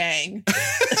skating gang.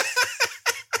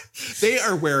 They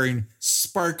are wearing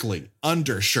sparkly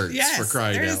undershirts for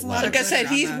crying out loud. Like I said,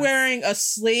 he's wearing a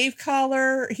slave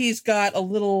collar. He's got a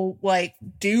little like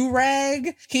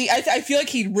do-rag. I feel like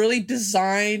he really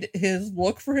designed his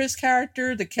look for his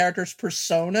character, the character's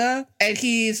persona, and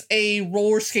he's a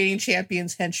roller skating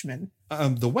champion's henchman.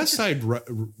 The West Side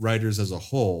writers as a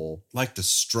whole like to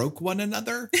stroke one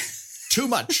another too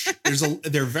much.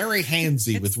 They're very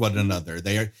handsy with one another.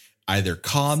 They are either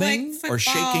calming or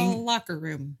shaking. Locker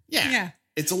room. Yeah.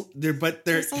 They're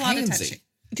There's a lot of handsy. touching.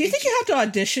 Do you think you have to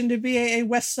audition to be a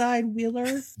West Side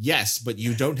Wheeler? Yes, but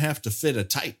you don't have to fit a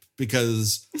type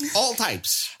because all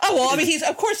types. Oh, well, I mean, he's,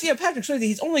 of course, Patrick Swayze,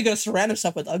 he's only going to surround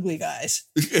himself with ugly guys.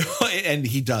 And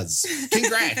he does.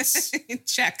 Congrats.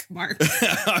 Check mark.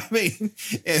 I mean,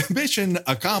 mission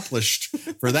accomplished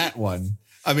for that one.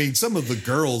 I mean, some of the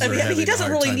girls are having a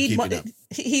hard time keeping up.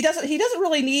 He doesn't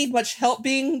really need much help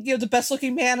being, the best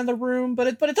looking man in the room, but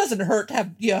it doesn't hurt to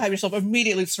have yourself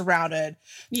immediately surrounded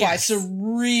by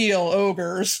some real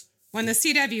ogres. When the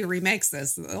CW remakes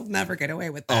this, they'll never get away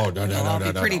with that. Oh, no. They'll all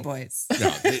be pretty boys.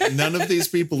 No, none of these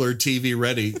people are TV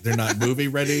ready. They're not movie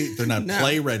ready. They're not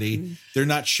play ready. They're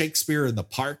not Shakespeare in the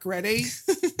Park ready.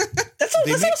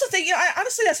 That's also the thing.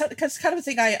 Honestly, that's kind of a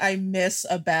thing I miss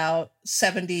about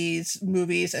 70s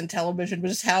movies and television,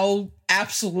 was how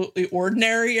absolutely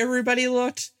ordinary everybody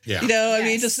looked. Yeah. I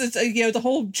mean, just it's, the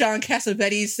whole John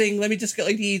Cassavetes thing. Let me just get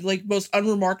the most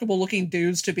unremarkable looking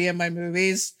dudes to be in my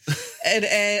movies, and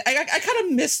I kind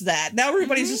of miss that. Now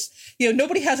everybody's just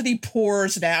nobody has any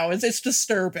pores now. It's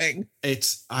disturbing.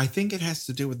 I think it has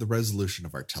to do with the resolution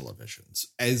of our televisions.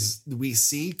 As we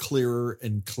see clearer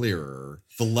and clearer,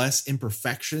 the less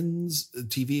imperfections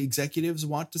TV executives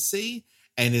want to see.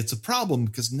 And it's a problem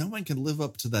because no one can live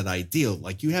up to that ideal.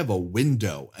 Like, you have a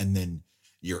window and then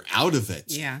you're out of it.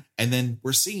 Yeah. And then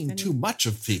we're seeing too much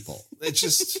of people. It's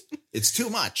just, it's too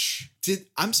much. Did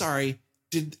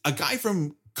a guy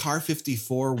from Car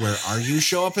 54, Where Are You,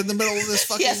 show up in the middle of this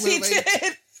fucking movie? Yes, he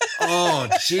did. Oh,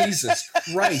 Jesus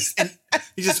Christ. And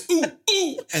he just, ooh,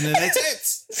 and then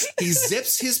that's it. He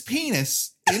zips his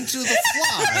penis into the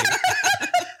fly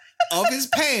of his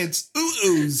pants,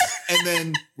 oohs, and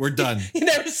then we're done. You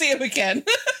never see him again.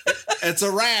 It's a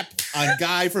wrap on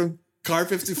Guy from Car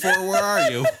 54, Where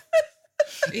Are You?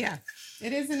 Yeah.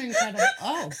 It is an incredible.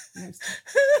 Oh.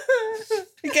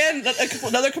 Again,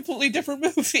 another completely different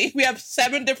movie. We have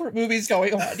 7 different movies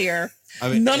going on here. I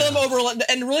mean, none of them overlap,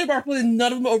 and really remarkably,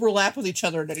 none of them overlap with each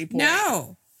other at any point.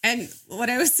 No. And what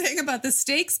I was saying about the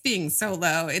stakes being so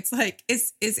low, it's like,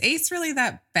 is Ace really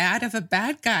that bad of a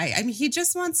bad guy? I mean, he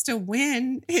just wants to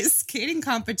win his skating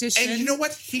competition. And you know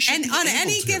what? He should. And on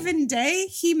any given day,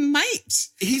 he might,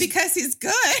 because he's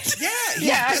good.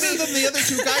 Yeah, he's better than the other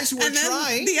 2 guys who are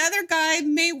trying. The other guy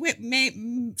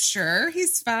may sure,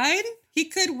 he's fine. He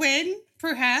could win.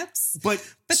 perhaps. But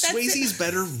Swayze's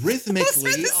better rhythmically Those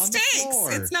are the on stakes. the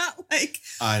floor. It's not like,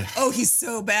 he's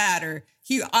so bad, or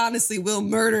he honestly will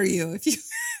murder you if you.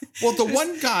 Well, the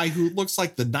one guy who looks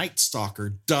like the Night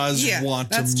Stalker does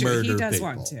want to murder people. He does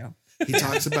want to. He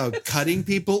talks about cutting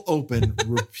people open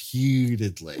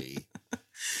repeatedly.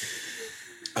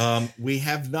 We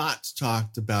have not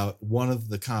talked about one of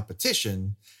the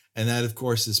competition, and that, of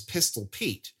course, is Pistol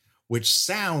Pete, which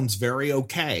sounds very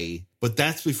okay, but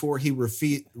that's before he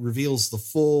reveals the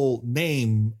full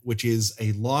name, which is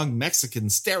a long Mexican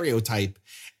stereotype,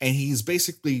 and he's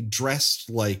basically dressed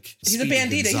like he's a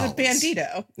bandito. Gonzalez. He's a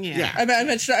bandito. Yeah. I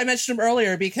mentioned him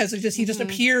earlier because he just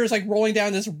appears like rolling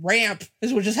down this ramp,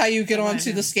 which is how you get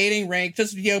onto the skating rink.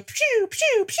 Just pew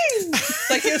pew pew,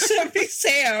 like Yosemite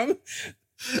Sam.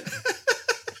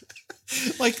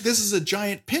 Like this is a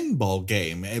giant pinball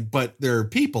game, but there are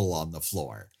people on the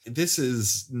floor. This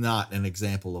is not an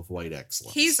example of white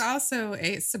excellence. He's also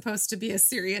supposed to be a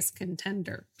serious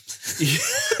contender.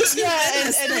 Yeah,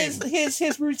 and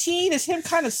his routine is him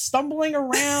kind of stumbling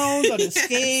around on his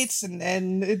skates,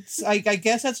 and it's I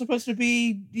guess that's supposed to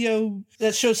be,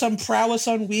 that shows some prowess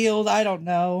on wheels. I don't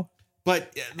know.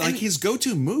 But like his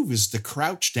go-to move is to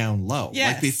crouch down low.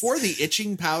 Yes. Like before the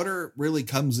itching powder really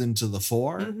comes into the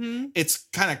fore, it's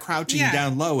kind of crouching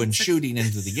down low and shooting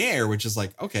into the air, which is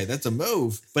like, okay, that's a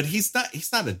move. But he's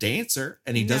not a dancer,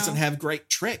 and he doesn't have great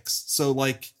tricks. So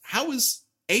like, how is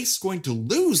Ace going to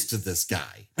lose to this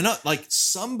guy? And like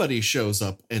somebody shows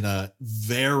up in a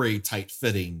very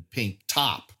tight-fitting pink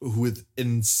top with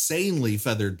insanely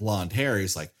feathered blonde hair.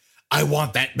 He's like, I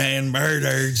want that man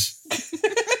murdered.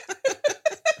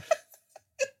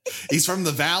 He's from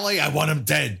the valley. I want him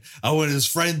dead. I want his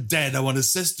friend dead. I want his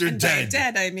sister dead.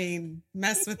 Dead, I mean,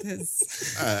 mess with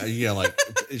his.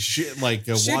 Shoot a wad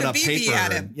of BB paper.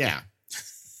 at him. Yeah,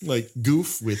 like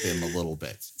goof with him a little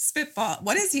bit. Spitball.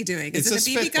 What is he doing? Is it a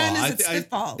BB gun? Is it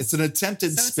spitballs? It's an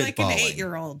attempted so it's spitballing. like an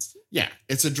 8-year-old. Yeah,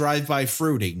 it's a drive-by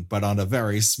fruiting, but on a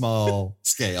very small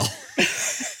scale.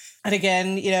 And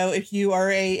again, if you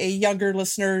are a younger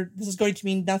listener, this is going to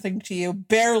mean nothing to you,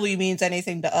 barely means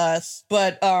anything to us.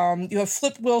 But you have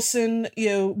Flip Wilson,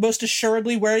 most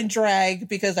assuredly wearing drag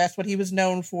because that's what he was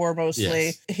known for mostly.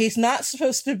 Yes. He's not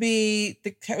supposed to be,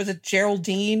 was it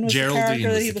Geraldine? Geraldine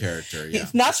was the character, yeah.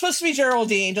 He's not supposed to be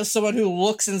Geraldine, just someone who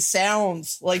looks and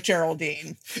sounds like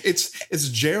Geraldine. It's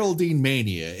Geraldine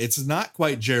mania. It's not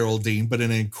quite Geraldine, but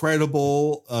an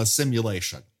incredible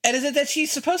simulation. And is it that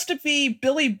she's supposed to be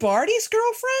Billy Barty's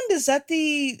girlfriend? Is that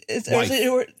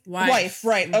wife?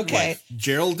 Right. Okay. Wife.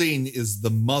 Geraldine is the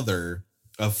mother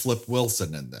of Flip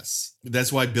Wilson in this.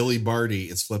 That's why Billy Barty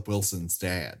is Flip Wilson's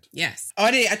dad. Yes. Oh,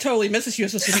 I totally missed this. She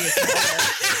was supposed to be his mother.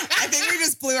 I think we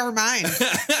just blew our mind.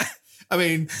 I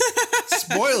mean,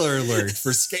 spoiler alert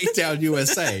for Skate Down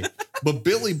USA, but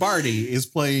Billy Barty is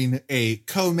playing a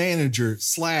co-manager /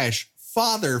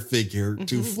 father figure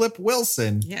to Flip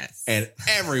Wilson. Yes. And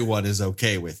everyone is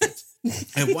okay with it.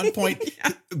 At one point,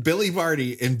 Billy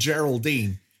Barty and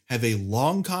Geraldine have a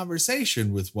long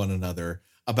conversation with one another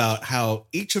about how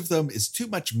each of them is too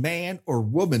much man or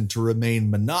woman to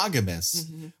remain monogamous,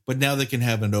 but now they can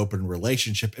have an open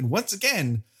relationship. And once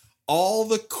again, all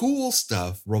the cool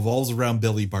stuff revolves around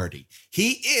Billy Barty.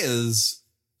 He is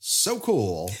so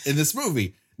cool in this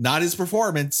movie, not his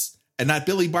performance, and not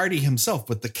Billy Barty himself,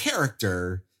 but the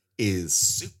character is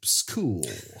soups cool.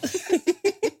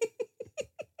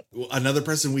 Another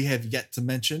person we have yet to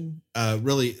mention,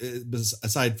 really,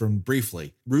 aside from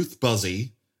briefly, Ruth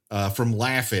Buzzy from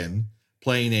Laugh-In,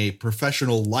 playing a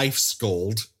professional life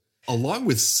scold, along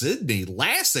with Sidney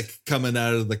Lassick coming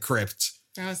out of the crypt.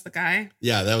 That was the guy?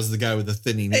 Yeah, that was the guy with the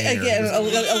thinning hair. Again,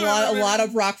 a lot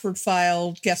of Rockford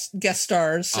File guest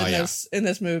stars in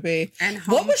this movie. And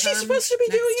what was she supposed to be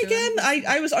doing again?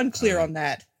 I was unclear on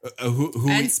that.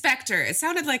 Inspector. It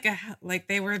sounded like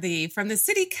they were from the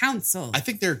city council. I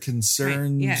think they're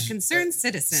concerned. Right. Yeah, concerned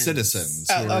citizens.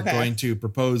 Who are going to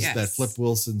propose that Flip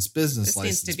Wilson's business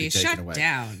license needs to be taken shut away,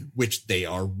 down. Which they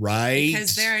are right.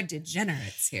 Because there are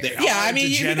degenerates here. I mean,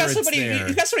 you've got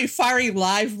somebody firing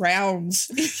live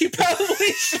rounds. You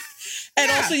probably should. And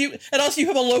also you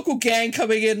have a local gang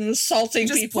coming in and assaulting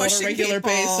people on a regular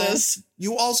basis.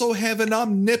 You also have an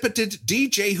omnipotent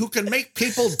DJ who can make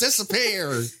people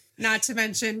disappear. Not to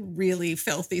mention really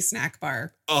filthy snack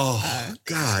bar. Oh,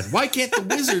 God. Why can't the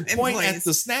wizard point at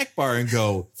the snack bar and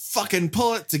go, fucking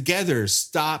pull it together.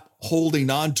 Stop holding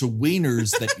on to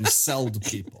wieners that you sell to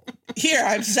people. Here,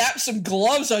 I've zapped some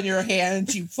gloves on your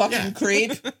hands, you fucking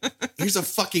creep. Here's a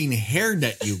fucking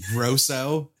hairnet, you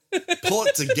grosso. Pull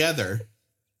it together.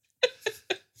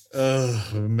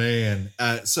 Oh, man.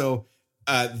 So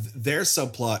their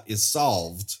subplot is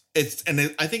solved. I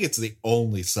think it's the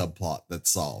only subplot that's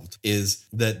solved, is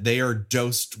that they are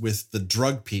dosed with the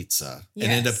drug pizza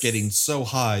and end up getting so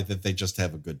high that they just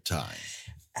have a good time.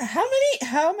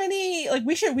 How many, like,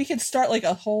 we could start like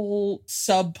a whole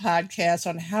sub podcast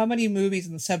on how many movies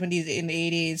in the 70s and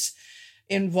 80s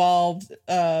involved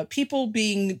people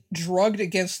being drugged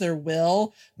against their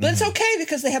will, but it's okay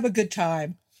because they have a good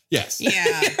time. Yes.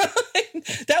 Yeah.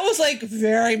 That was like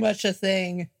very much a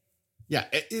thing. Yeah.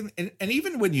 And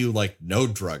even when you like no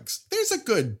drugs, there's a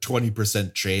good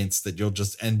 20% chance that you'll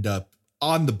just end up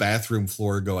on the bathroom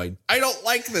floor going, I don't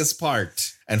like this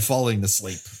part, and falling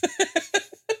asleep.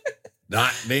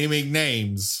 Not naming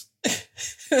names.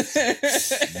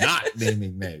 Not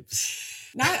naming names.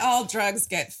 Not all drugs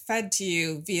get fed to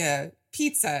you via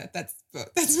pizza. That's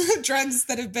drugs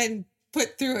that have been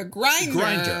put through a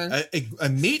grinder. A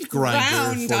meat grinder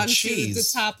ground for onto cheese.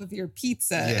 the top of your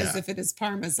pizza as if it is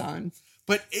Parmesan.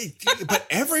 But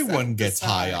everyone gets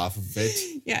high off of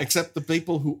it, except the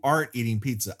people who aren't eating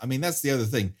pizza. I mean, that's the other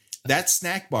thing. That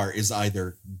snack bar is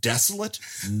either desolate,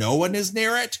 no one is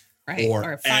near it,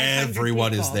 or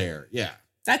everyone is there. Yeah.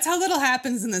 That's how little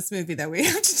happens in this movie that we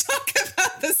have to talk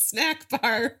about the snack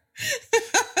bar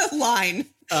line.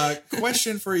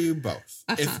 Question for you both.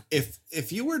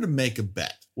 If you were to make a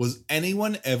bet, was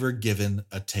anyone ever given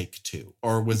a take two,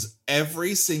 or was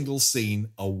every single scene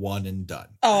a one and done?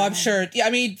 Oh, I'm sure. Yeah, I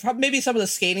mean, maybe some of the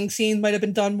skating scenes might have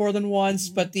been done more than once,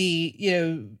 but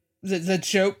the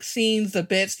joke scenes, the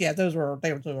bits, those were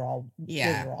all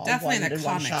definitely the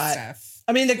comic stuff.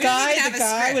 I mean, the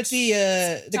guy with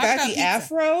the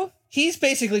afro, he's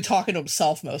basically talking to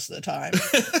himself most of the time.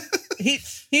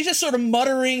 He's just sort of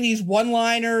muttering these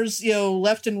one-liners,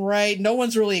 left and right. No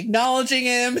one's really acknowledging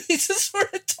him. He's just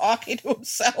sort of talking to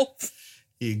himself.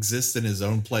 He exists in his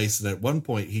own place, and at one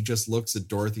point, he just looks at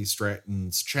Dorothy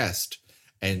Stratton's chest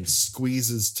and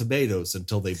squeezes tomatoes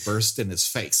until they burst in his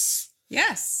face.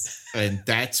 Yes. And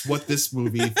that's what this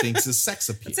movie thinks is sex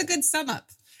appeal. It's a good sum up.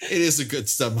 It is a good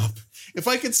sum up. If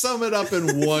I could sum it up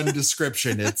in one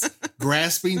description, it's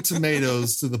grasping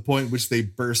tomatoes to the point which they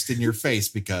burst in your face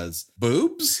because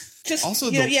boobs. Just also,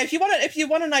 if you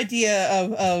want an idea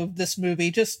of this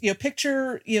movie, just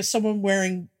picture someone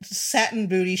wearing satin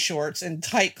booty shorts and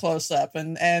tight close up,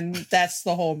 and that's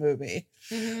the whole movie.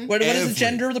 Mm-hmm. What is the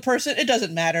gender of the person? It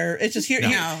doesn't matter. It's just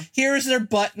here's their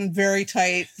butt in very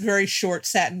tight, very short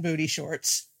satin booty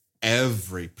shorts.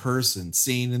 Every person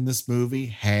seen in this movie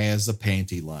has a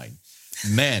panty line.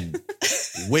 Men,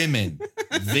 women,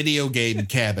 video game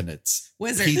cabinets,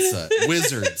 pizza,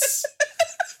 wizards,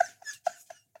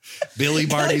 Billy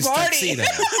Barty's tuxedo.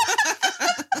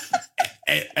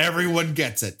 Everyone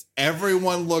gets it.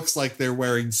 Everyone looks like they're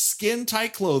wearing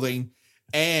skin-tight clothing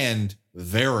and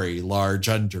very large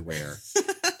underwear.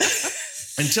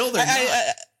 Until they're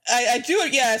not. I do,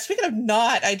 speaking of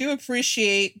not, I do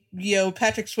appreciate,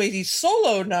 Patrick Swayze's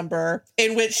solo number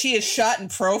in which he is shot in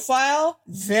profile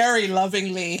very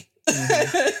lovingly.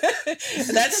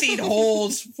 Mm-hmm. That scene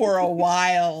holds for a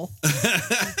while.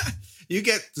 You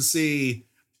get to see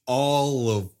all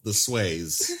of the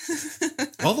Sways.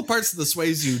 All the parts of the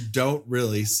Sways you don't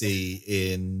really see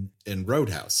in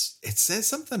Roadhouse. It says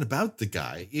something about the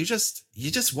guy. You just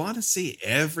want to see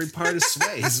every part of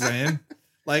Sways, man.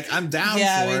 Like, I'm down for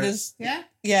it.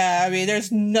 I mean,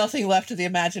 there's nothing left of the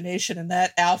imagination in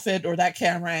that outfit or that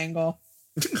camera angle.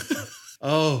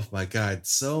 Oh, my God.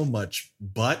 So much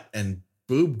butt and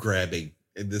boob grabbing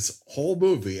in this whole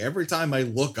movie. Every time I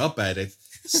look up at it,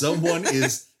 someone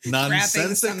is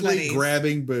nonsensically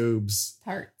grabbing boobs.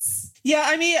 Parts. Yeah,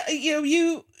 I mean,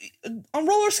 you on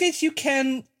roller skates, you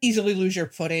can easily lose your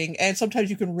footing, and sometimes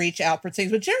you can reach out for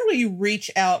things, but generally you reach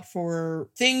out for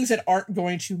things that aren't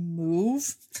going to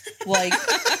move, like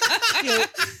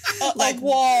a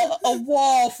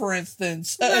wall, for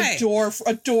instance, a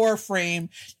door frame.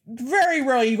 Very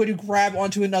rarely you're going to grab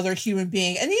onto another human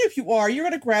being, and even if you are, you're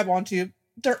going to grab onto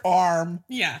their arm,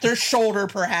 their shoulder,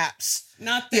 perhaps.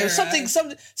 Not their something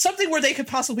where they could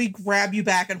possibly grab you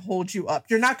back and hold you up.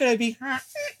 You're not going to be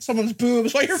someone's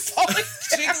boobs while you're falling down.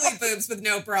 Jiggly boobs with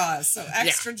no bras, so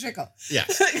extra jiggle. Yeah,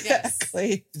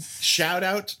 exactly. Shout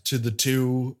out to the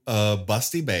two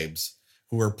busty babes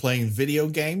who are playing video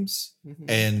games,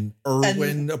 and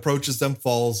Erwin approaches them,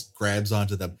 falls, grabs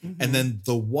onto them, and then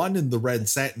the one in the red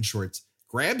satin shorts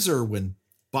grabs Erwin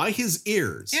by his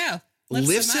ears,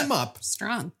 lifts him up,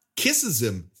 strong, kisses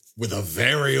him with a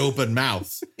very open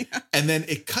mouth. And then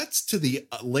it cuts to the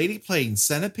lady playing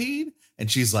Centipede, And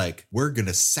she's like, we're going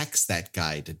to sex that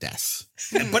guy to death.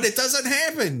 But it doesn't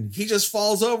happen. He just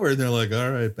falls over and they're like, all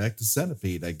right, back to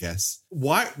Centipede, I guess.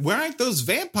 Why aren't those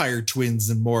vampire twins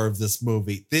in more of this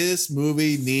movie? This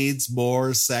movie needs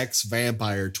more sex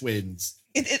vampire twins.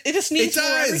 It just needs more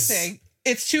everything.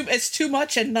 It's too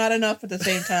much and not enough at the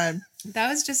same time. That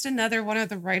was just another one of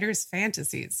the writer's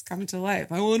fantasies come to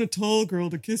life. I want a tall girl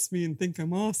to kiss me and think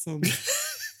I'm awesome.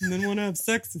 And then want to have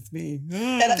sex with me.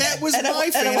 Oh. That was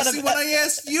my fantasy when I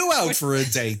asked you out for a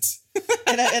date.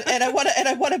 I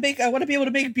want to be able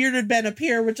to make bearded men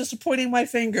appear with just pointing my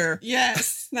finger.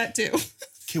 Yes, that too.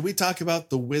 Can we talk about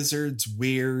the wizard's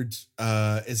weird?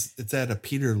 Is that a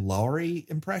Peter Lorre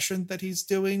impression that he's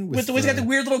doing? He's got the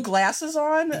weird little glasses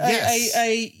on.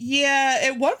 Yes. Yeah.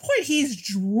 At one point, he's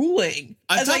drooling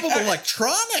on top of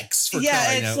electronics. For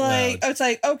crying out loud. It's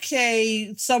like,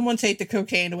 okay, someone take the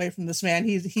cocaine away from this man.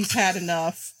 He's had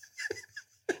enough.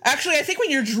 Actually, I think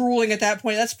when you're drooling at that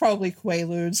point, that's probably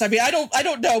Quaaludes. I mean, I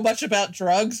don't know much about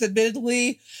drugs,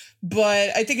 admittedly. But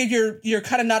I think if you're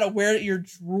kind of not aware that you're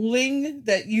drooling,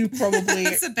 that you probably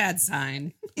that's a bad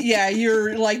sign. Yeah,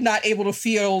 you're like not able to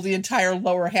feel the entire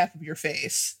lower half of your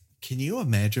face. Can you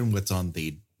imagine what's on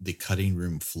the cutting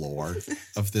room floor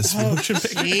of this motion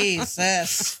picture?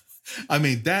 Jesus. I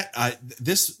mean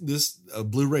this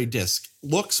Blu-ray disc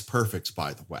looks perfect,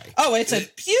 by the way. Oh, it's a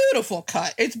beautiful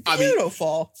cut. It's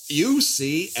beautiful. I mean, you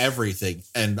see everything,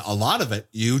 and a lot of it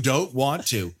you don't want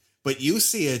to. But you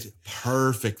see it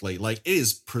perfectly. Like, it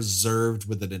is preserved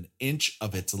within an inch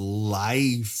of its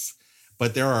life.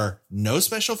 But there are no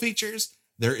special features.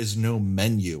 There is no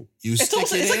menu. You stick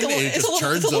it in, and it just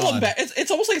turns on. It's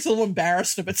almost like it's a little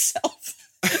embarrassed of itself.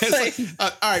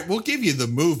 All right, we'll give you the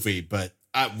movie, but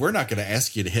we're not going to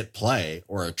ask you to hit play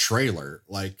or a trailer.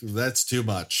 Like, that's too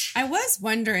much. I was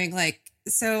wondering,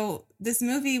 so this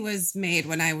movie was made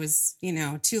when I was,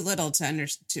 too little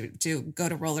to go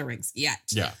to roller rinks yet.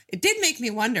 Yeah. It did make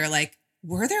me wonder,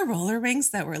 were there roller rinks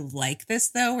that were like this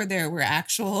though, where there were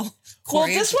actual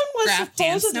choreographed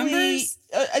dance numbers?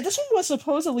 This one was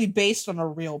supposedly based on a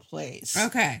real place.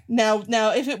 Okay. Now,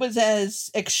 if it was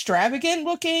as extravagant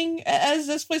looking as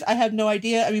this place, I have no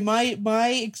idea. I mean, my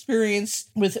experience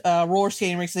with roller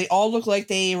skating rinks, they all look like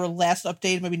they were last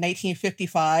updated maybe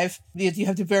 1955. You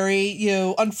have the very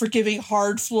unforgiving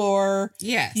hard floor.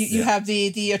 Yes. You have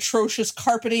the atrocious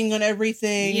carpeting on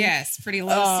everything. Yes, pretty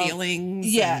low ceilings.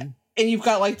 Yeah. And you've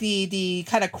got the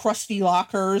kind of crusty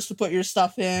lockers to put your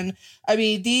stuff in. I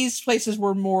mean, these places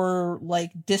were more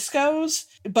like discos,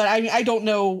 but I don't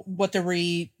know what the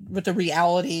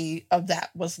reality of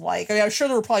that was like. I mean, I'm sure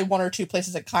there were probably one or two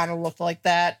places that kind of looked like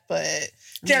that, but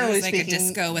generally speaking, like a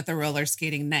disco with a roller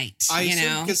skating night. I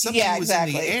assume because something was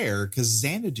in the air. Because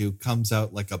Xanadu comes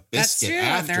out like a biscuit.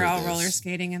 That's true. They're all roller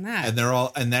skating in that,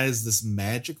 and that is this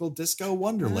magical disco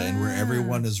wonderland where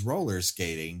everyone is roller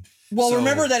skating. Well,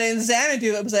 remember that in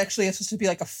Xanadu, it was actually supposed to be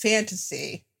like a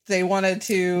fantasy. They wanted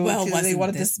to. Well,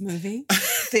 wasn't this movie?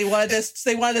 They wanted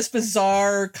this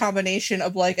bizarre combination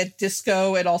of like a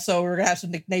disco, and also we're gonna have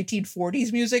some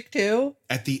 1940s music too.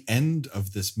 At the end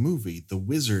of this movie, the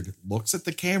wizard looks at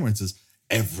the camera and says,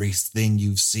 "Everything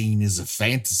you've seen is a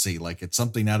fantasy, like it's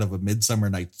something out of A Midsummer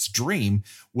Night's Dream,"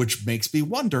 which makes me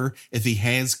wonder if he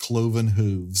has cloven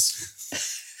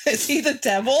hooves. Is he the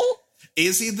devil?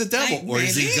 Is he the devil or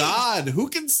is he God? Who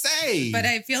can say? But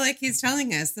I feel like he's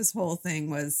telling us this whole thing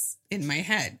was in my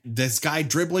head. This guy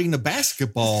dribbling the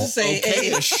basketball,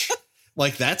 okay-ish.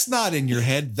 Like, that's not in your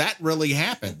head. That really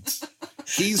happened.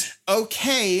 He's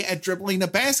okay at dribbling a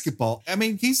basketball. I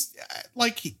mean, he's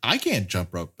I can't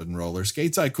jump rope and roller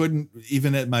skates. I couldn't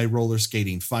even at my roller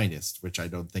skating finest, which I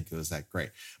don't think it was that great.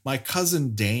 My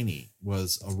cousin Danny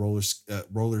was a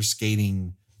roller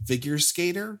skating figure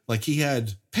skater. Like, he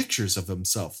had pictures of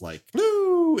himself like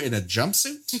blue in a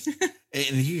jumpsuit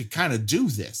and he could kind of do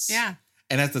this. Yeah.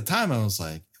 And at the time I was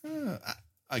like,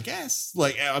 I guess,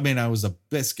 I was a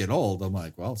biscuit old. I'm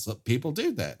like, well, so people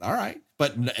do that. All right.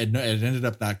 But it ended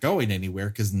up not going anywhere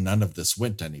because none of this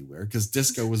went anywhere because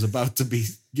disco was about to be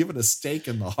given a stake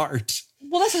in the heart.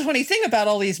 Well, that's the funny thing about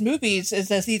all these movies is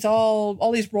that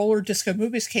all these roller disco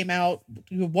movies came out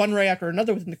one right after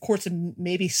another within the course of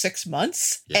maybe 6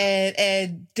 months. Yeah.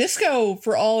 And disco,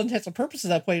 for all intents and purposes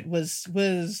at that point,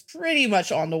 was pretty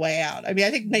much on the way out. I mean,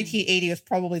 I think 1980 was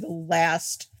probably the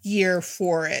last year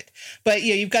for it. But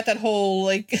you've got that whole,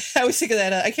 I always think of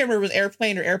that, I can't remember if it was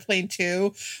Airplane or Airplane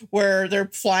 2, where they're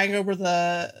flying over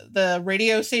the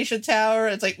radio station tower.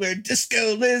 It's like where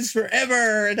disco lives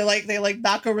forever. And they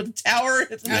knock over the tower power.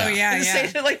 Oh, yeah, the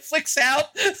station like flicks out.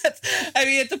 I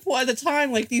mean, at the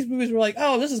time, like these movies were like,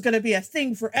 oh, this is going to be a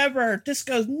thing forever.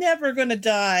 Disco's never going to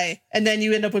die. And then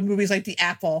you end up with movies like The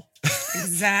Apple.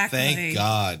 Exactly. Thank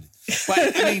God.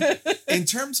 But I mean, in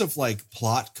terms of like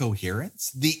plot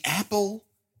coherence, The Apple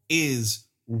is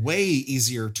way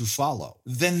easier to follow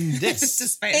than this.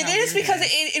 Despite It how is weird because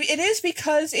it it is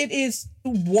because it is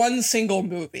one single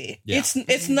movie. Yeah.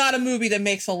 It's not a movie that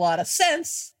makes a lot of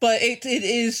sense, but it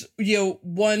is, you know,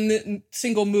 one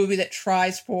single movie that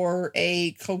tries for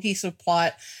a cohesive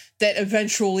plot that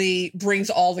eventually brings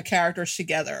all the characters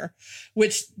together,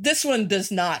 which this one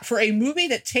does not. For a movie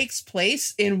that takes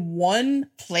place in one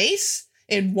place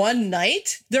in one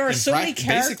night, there are so many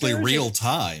characters. Basically real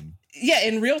time. Yeah,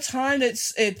 in real time,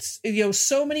 it's you know,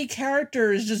 so many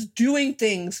characters just doing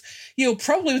things, you know,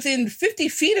 probably within 50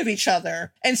 feet of each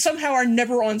other, and somehow are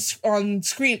never on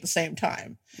screen at the same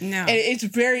time. No, And it's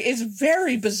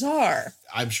very bizarre.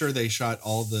 I'm sure they shot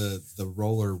all the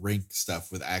roller rink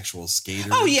stuff with actual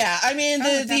skaters. Oh yeah, I mean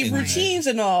the definitely. routines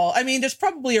and all. I mean, there's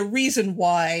probably a reason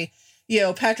why, you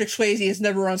know, Patrick Swayze is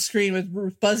never on screen with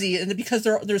Ruth Buzzy, and because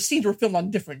their scenes were filmed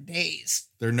on different days.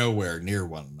 They're nowhere near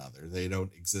one another. They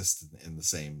don't exist in the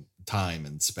same time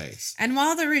and space. And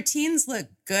while the routines look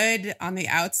good on the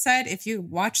outset, if you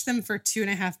watch them for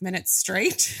 2.5 minutes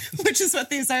straight, which is what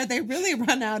these are, they really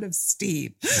run out of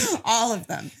steam. All of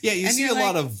them. Yeah, you And see you're a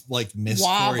lot of like missed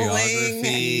wobbling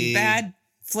choreography. and bad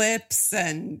flips,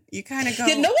 and you kind of go,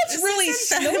 Yeah, no "This one's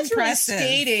isn't that really impressive."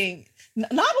 skating. Not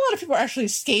a lot of people are actually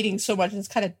skating so much. It's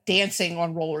kind of dancing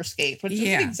on roller skates, which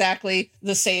Yeah. isn't exactly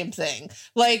the same thing.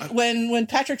 Like when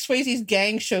Patrick Swayze's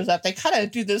gang shows up, they kind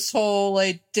of do this whole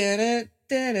like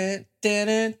like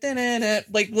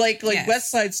Yes.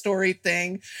 West Side Story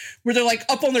thing, where they're like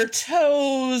up on their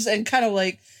toes and kind of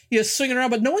like, you know, swinging around,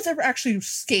 but no one's ever actually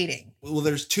skating. Well,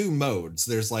 there's two modes.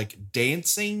 There's like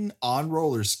dancing on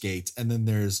roller skates, and then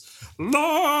there's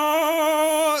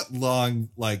long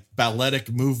like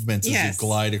balletic movements as Yes. you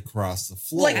glide across the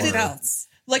floor. Like And belts.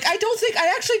 Like I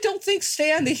actually don't think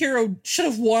Stan the Hero should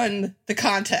have won the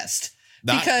contest.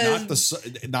 Not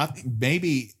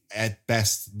maybe at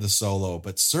best the solo,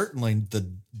 but certainly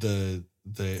the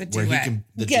where he duet. can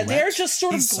They're duet, just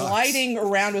sort he of sucks. gliding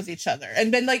around with each other.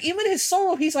 And then like even his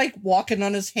solo, he's like walking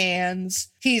on his hands.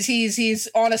 He's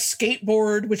on a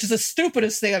skateboard, which is the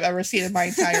stupidest thing I've ever seen in my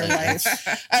entire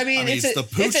life. I mean, it's the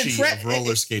Poochie of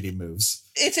roller it's skating moves.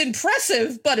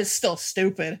 impressive, but it's still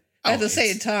stupid at the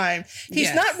same time. He's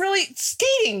Yes. not really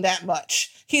skating that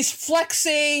much. He's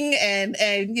flexing and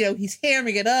you know, he's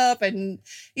hammering it up and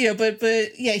you know, but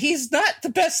yeah, he's not the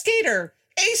best skater.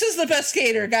 Ace is the best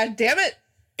skater, god damn it.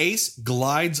 Ace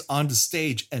glides onto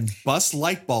stage and busts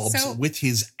light bulbs So, with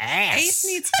his ass. Ace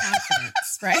needs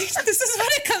confidence, right? This is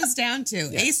what it comes down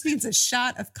to. Ace needs a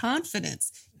shot of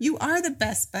confidence. You are the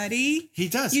best, buddy. He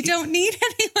does. You don't need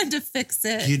anyone to fix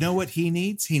it. You know what he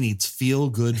needs? He needs feel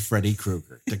good Freddy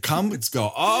Krueger to come and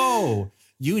go, oh,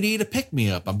 you need a pick me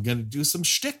up. I'm going to do some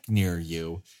shtick near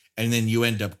you. And then you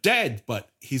end up dead, but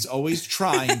he's always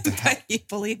trying to help. But you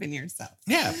believe in yourself.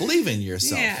 Yeah, believe in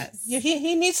yourself. Yes. Yeah,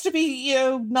 he needs to be, you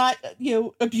know, not, you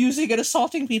know, abusing and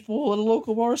assaulting people at a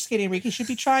local roller skating rink. He should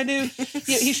be trying to,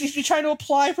 he should be trying to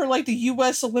apply for like the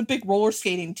U.S. Olympic roller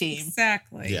skating team.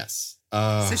 Exactly. Yes.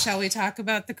 So shall we talk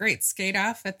about the great skate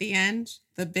off at the end?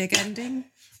 The big ending?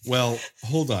 Well,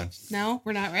 hold on. No,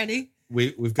 we're not ready.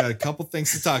 We've got a couple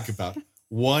things to talk about.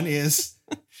 One is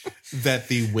that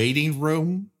the waiting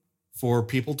room for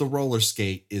people to roller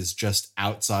skate is just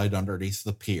outside underneath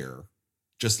the pier,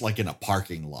 just like in a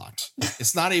parking lot.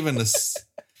 It's not even a...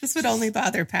 This would only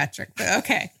bother Patrick, but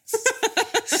okay.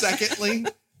 Secondly,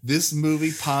 this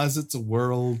movie posits a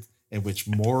world in which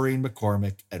Maureen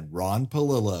McCormick and Ron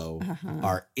Palillo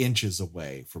are inches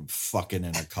away from fucking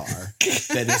in a car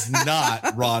that is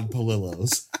not Ron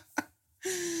Palillo's.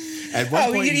 At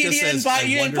one point, he just says,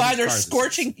 you didn't buy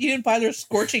their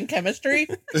scorching chemistry.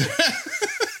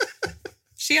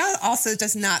 She also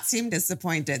does not seem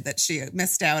disappointed that she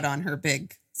missed out on her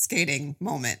big skating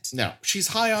moment. No, she's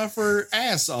high off her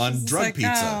ass on It's drug like,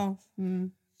 pizza.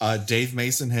 oh, Dave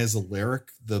Mason has a lyric.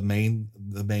 The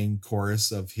main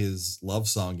chorus of his love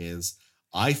song is,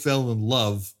 I fell in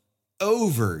love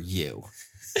over you.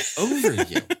 Over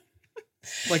you.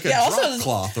 Like a drop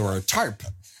cloth or a tarp.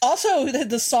 Also,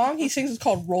 the song he sings is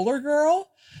called Roller Girl,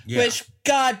 which,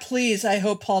 God, please, I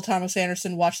hope Paul Thomas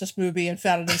Anderson watched this movie and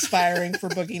found it inspiring for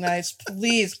Boogie Nights.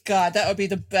 Please, God, that would be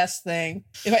the best thing.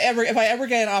 If I ever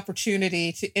get an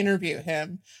opportunity to interview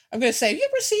him, I'm going to say, have you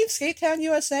ever seen Skate Town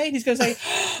USA? And he's going to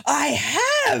say, I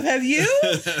have you?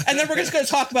 And then we're just going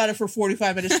to talk about it for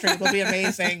 45 minutes straight. It'll be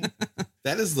amazing.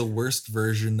 That is the worst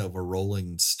version of a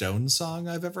Rolling Stone song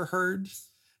I've ever heard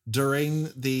during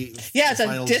the it's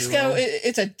final a disco. duo.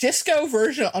 It's a disco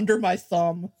version of Under My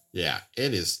Thumb. Yeah,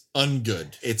 it is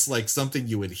ungood. It's like something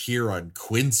you would hear on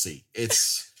Quincy.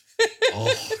 It's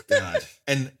oh god.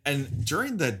 And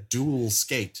during the dual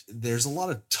skate, there's a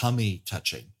lot of tummy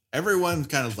touching. Everyone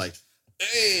kind of like,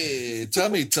 hey,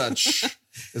 tummy touch.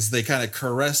 As they kind of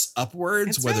caress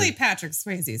upwards. It's really Patrick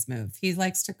Swayze's move. He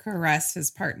likes to caress his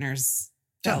partner's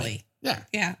belly. Yeah.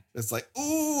 Yeah. It's like,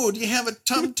 ooh, do you have a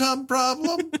tum-tum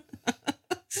problem?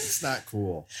 It's not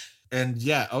cool. And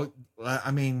yeah,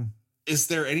 I mean, is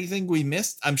there anything we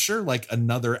missed? I'm sure like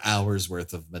another hour's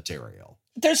worth of material.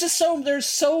 There's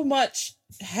so much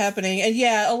happening. And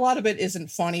yeah, a lot of it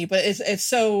isn't funny, but it's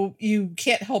so you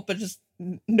can't help but just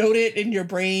note it in your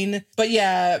brain. But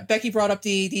yeah, Becky brought up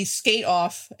the skate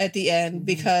off at the end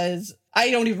because I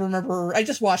don't even remember. I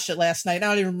just watched it last night. I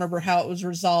don't even remember how it was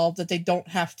resolved that they don't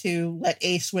have to let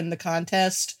Ace win the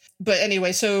contest. But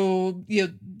anyway, so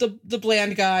the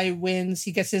bland guy wins.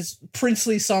 He gets his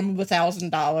princely sum of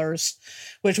 $1,000,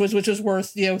 which was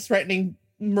worth threatening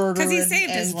murder because he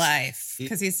saved his life.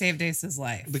 Because he saved Ace's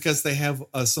life. Because they have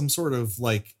some sort of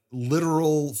like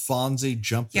literal Fonzie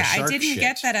jump the shark I didn't shit.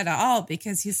 get that at all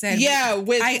because he said,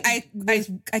 I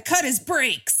cut his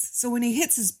brakes, so when he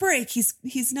hits his brake,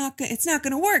 it's not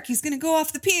going to work. He's going to go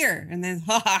off the pier, and then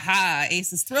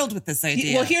Ace is thrilled with this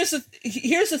idea. Well, here's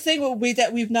the thing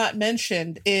that we've not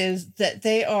mentioned is that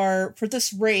they are for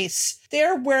this race they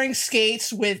are wearing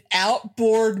skates with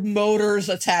outboard motors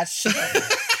attached to them.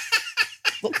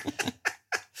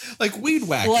 Like weed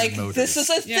whacking motors. This is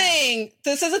a thing.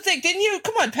 This is a thing. Didn't you?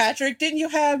 Come on, Patrick. Didn't you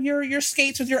have your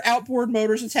skates with your outboard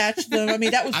motors attached to them? I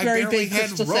mean, that was very big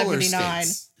fiscal 79.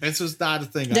 This was not a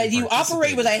thing that you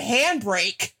operate with a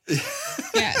handbrake.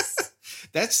 Yes,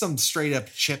 that's some straight up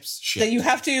chips shit. That you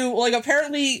have to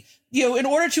apparently. In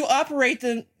order to operate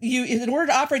them, you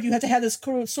have to have this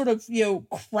sort of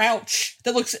crouch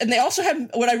that looks. And they also have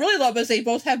what I really love is they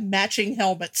both have matching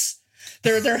helmets.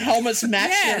 Their helmets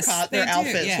match their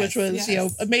outfits, which was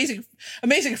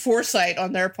amazing foresight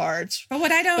on their parts. But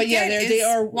what I don't get is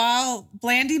while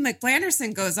Blandy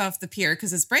McBlanderson goes off the pier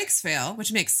because his brakes fail,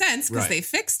 which makes sense because they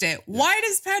fixed it. Yeah. Why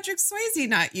does Patrick Swayze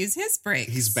not use his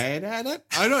brakes? He's bad at it.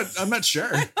 I'm not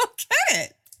sure. I don't get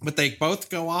it. But they both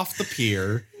go off the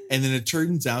pier, and then it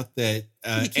turns out that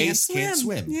Ace can't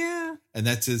swim. Yeah, and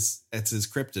that's his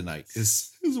kryptonite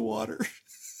is water.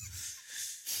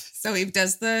 So he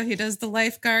does the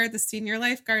lifeguard, the senior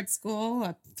lifeguard school.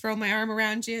 I'll throw my arm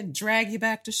around you and drag you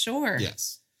back to shore.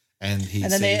 Yes, and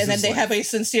then they have a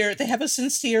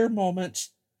sincere moment.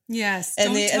 Yes,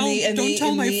 don't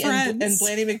tell my friends. And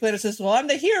Blandy McBlander says, "Well, I'm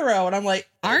the hero," and I'm like,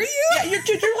 "Are you? Yeah,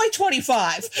 you're like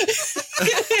 25."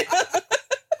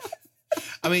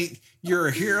 I mean, you're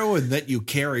a hero in that you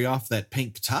carry off that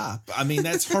pink top. I mean,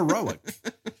 that's heroic.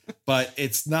 But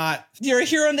it's not. You're a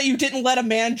hero in that you didn't let a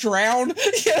man drown.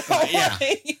 Yeah.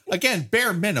 Again,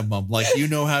 bare minimum. Like, you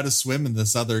know how to swim and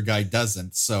this other guy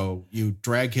doesn't. So you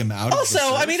drag him out. Also,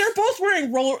 I mean, they're both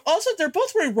wearing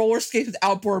roller skates with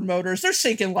outboard motors. They're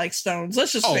sinking like stones.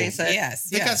 Let's just face it. Yes.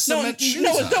 They got cement shoes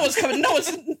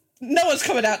no one's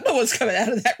coming out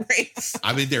of that race.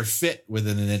 I mean, they're fit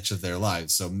within an inch of their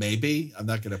lives, so maybe I'm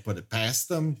not going to put it past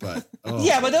them. But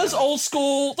but those old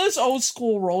school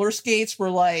roller skates were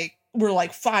like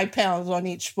 5 pounds on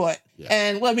each foot,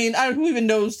 and I mean, who even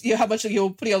knows how much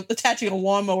attaching a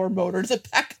lawnmower motor to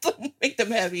pack them, make them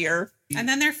heavier. And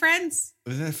then they're friends.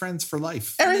 They're friends for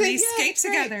life. Everything skate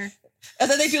together,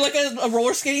 and then they do like a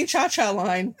roller skating cha-cha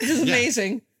line, which is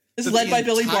amazing. It's led by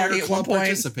Billy Barty at one point.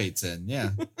 Participates in,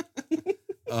 yeah.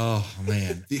 Oh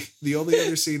man, the only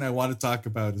other scene I want to talk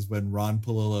about is when Ron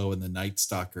Palillo and the Night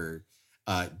Stalker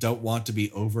don't want to be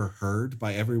overheard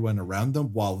by everyone around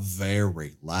them while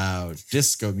very loud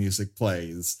disco music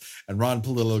plays, and Ron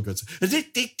Palillo goes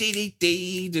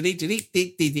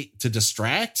to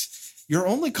distract. You're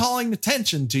only calling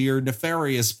attention to your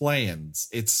nefarious plans.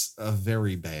 It's a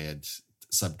very bad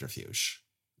subterfuge.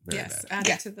 Add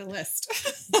it to the list.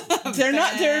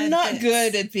 They're not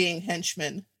good at being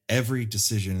henchmen. Every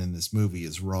decision in this movie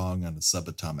is wrong on a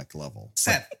subatomic level.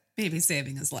 Except maybe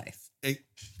saving his life. I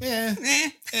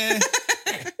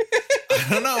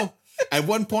don't know. At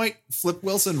one point, Flip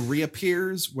Wilson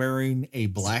reappears wearing a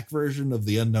black version of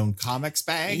the Unknown Comics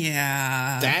bag.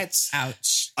 Yeah. That's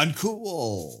ouch.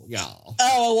 Uncool. Yeah.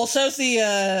 Oh, well, so's the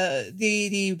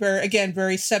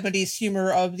very 70s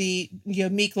humor of the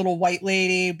meek little white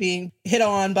lady being hit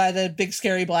on by the big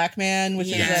scary black man,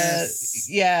 which is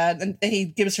and he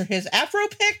gives her his afro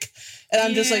pick, and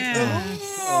I'm just like,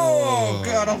 oh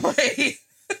God almighty.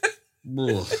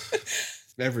 Ugh.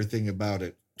 Everything about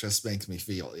it just makes me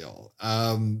feel ill.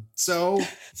 So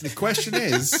the question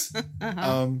is,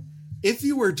 if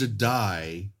you were to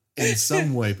die in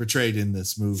some way portrayed in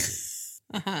this movie,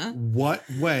 what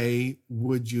way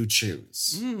would you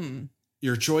choose?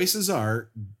 Your choices are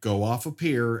go off a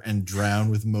pier and drown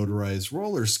with motorized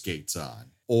roller skates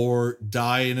on, or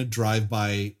die in a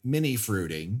drive-by mini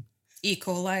fruiting. E.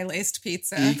 coli laced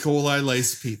pizza. E. coli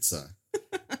laced pizza.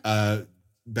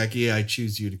 Becky, I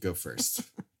choose you to go first.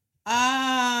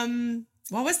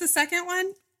 What was the second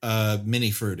one?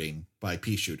 Mini fruiting by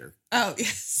Pea Shooter. Oh,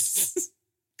 yes.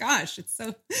 Gosh, it's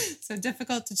so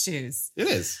difficult to choose. It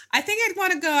is. I think I'd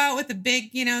want to go out with a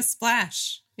big,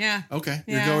 splash. Yeah. Okay.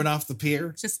 Yeah. You're going off the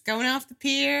pier? Just going off the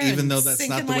pier. Even though that's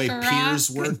not the way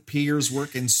piers work. Piers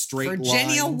work in straight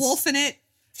Virginia lines. Woolfing it.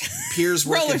 Piers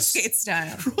work roller in skate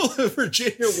style.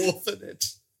 Virginia Woolfing it.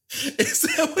 Is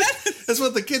that's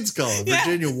what the kids call it?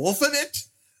 Virginia Woolfing it?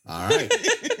 All right.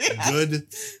 Good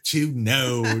to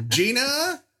know.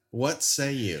 Gina, what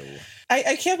say you?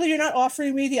 I can't believe you're not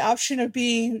offering me the option of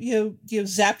being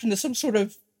zapped into some sort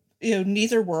of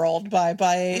neither world by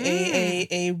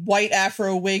a white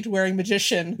afro wigged wearing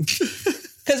magician.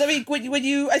 Because I mean,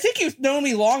 I think you've known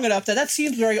me long enough that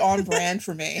seems very on brand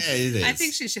for me. Yeah, it is. I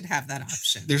think she should have that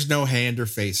option. There's no hand or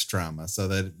face trauma, so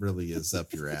that really is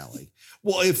up your alley.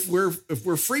 Well, if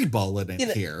we're free balling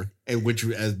it here, which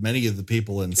as many of the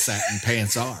people in satin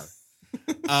pants are,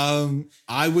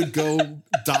 I would go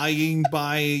dying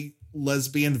by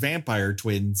lesbian vampire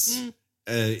twins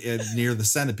near the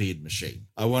centipede machine.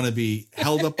 I want to be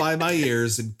held up by my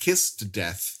ears and kissed to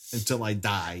death until I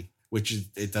die, which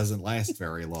it doesn't last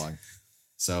very long.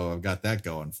 So I've got that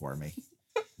going for me.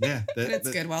 Yeah.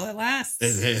 It's good while it lasts.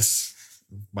 It is,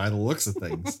 by the looks of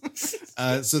things.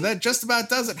 So that just about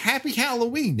does it. Happy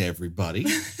Halloween, everybody.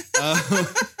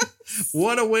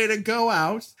 What a way to go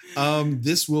out.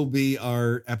 This will be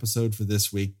our episode for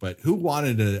this week, but who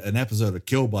wanted an episode of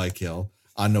Kill by Kill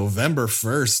on November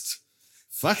 1st?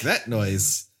 Fuck that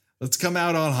noise. Let's come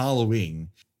out on Halloween.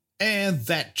 And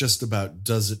that just about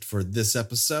does it for this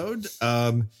episode.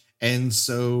 And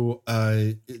so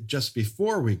just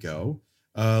before we go,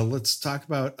 let's talk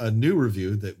about a new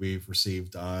review that we've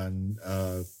received on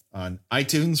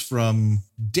iTunes from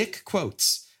Dick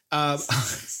Quotes.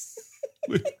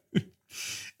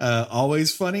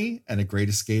 Always funny and a great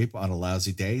escape on a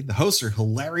lousy day. The hosts are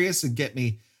hilarious and get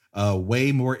me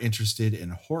way more interested in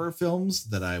horror films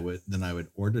than I would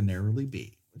ordinarily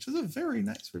be, which is a very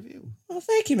nice review. Well,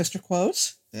 thank you, Mr.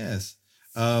 Quotes. Yes.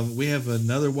 We have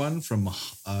another one from,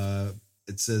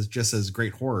 it says, just says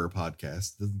great horror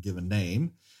podcast. Doesn't give a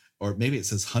name. Or maybe it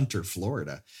says Hunter,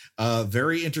 Florida.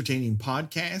 Very entertaining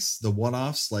podcasts. The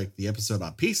one-offs, like the episode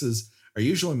on Pieces, are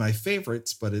usually my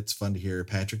favorites, but it's fun to hear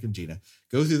Patrick and Gina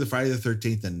go through the Friday the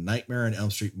 13th and Nightmare on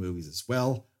Elm Street movies as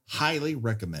well. Highly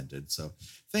recommended. So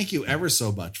thank you ever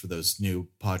so much for those new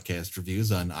podcast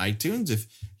reviews on iTunes. If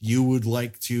you would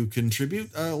like to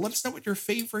contribute, let us know what your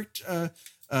favorite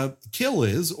kill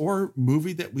is or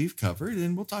movie that we've covered,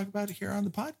 and we'll talk about it here on the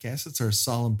podcast. It's our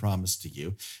solemn promise to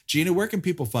you. Gina, where can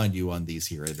people find you on these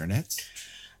here internets?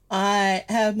 I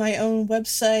have my own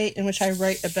website in which I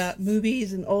write about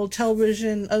movies and old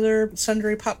television, other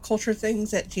sundry pop culture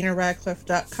things at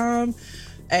GinaRadcliffe.com.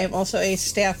 I am also a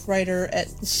staff writer at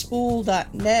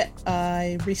thespool.net.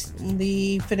 I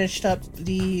recently finished up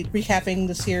recapping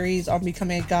the series on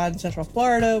Becoming a God in Central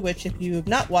Florida, which if you have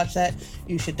not watched that,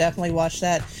 you should definitely watch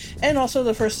that. And also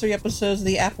the first 3 episodes of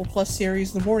the Apple Plus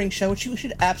series, The Morning Show, which you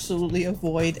should absolutely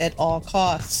avoid at all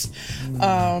costs.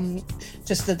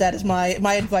 Just that is my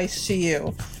advice to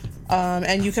you.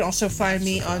 And you can also find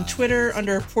me on Twitter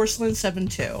under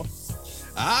Porcelain72.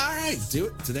 All right, do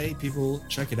it today, people.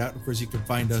 Check it out. Of course, you can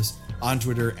find us on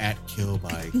Twitter at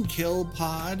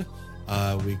KillByKillPod.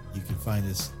 You can find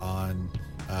us on.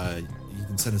 You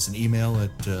can send us an email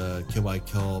at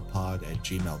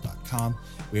killbykillpod@gmail.com.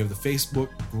 We have the Facebook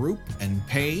group and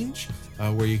page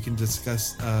where you can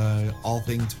discuss all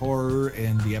things horror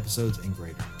and the episodes in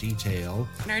greater detail.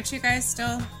 And aren't you guys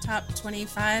still top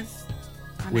 25?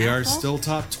 We Apple? are still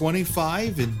top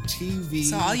 25 in TV.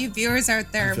 So all you viewers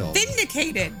out there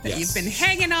vindicated that you've been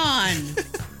hanging on.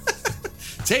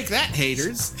 Take that,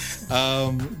 haters.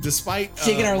 Despite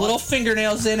digging our little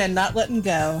fingernails in and not letting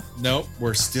go. Nope,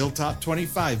 we're still top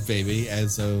 25, baby.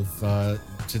 As of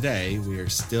today, we are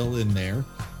still in there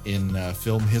in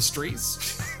film histories.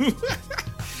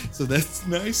 So that's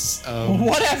nice.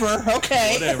 Whatever.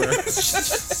 Okay. Whatever.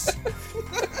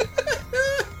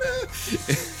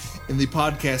 In the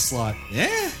podcast slot,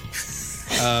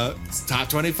 it's top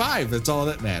 25. That's all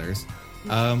that matters.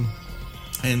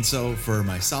 And so for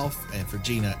myself and for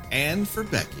Gina and for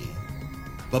Becky,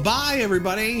 bye-bye,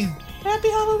 everybody. Happy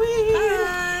Halloween.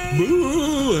 Bye.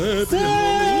 Boo, happy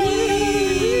Halloween.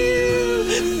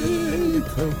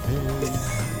 Cocaine.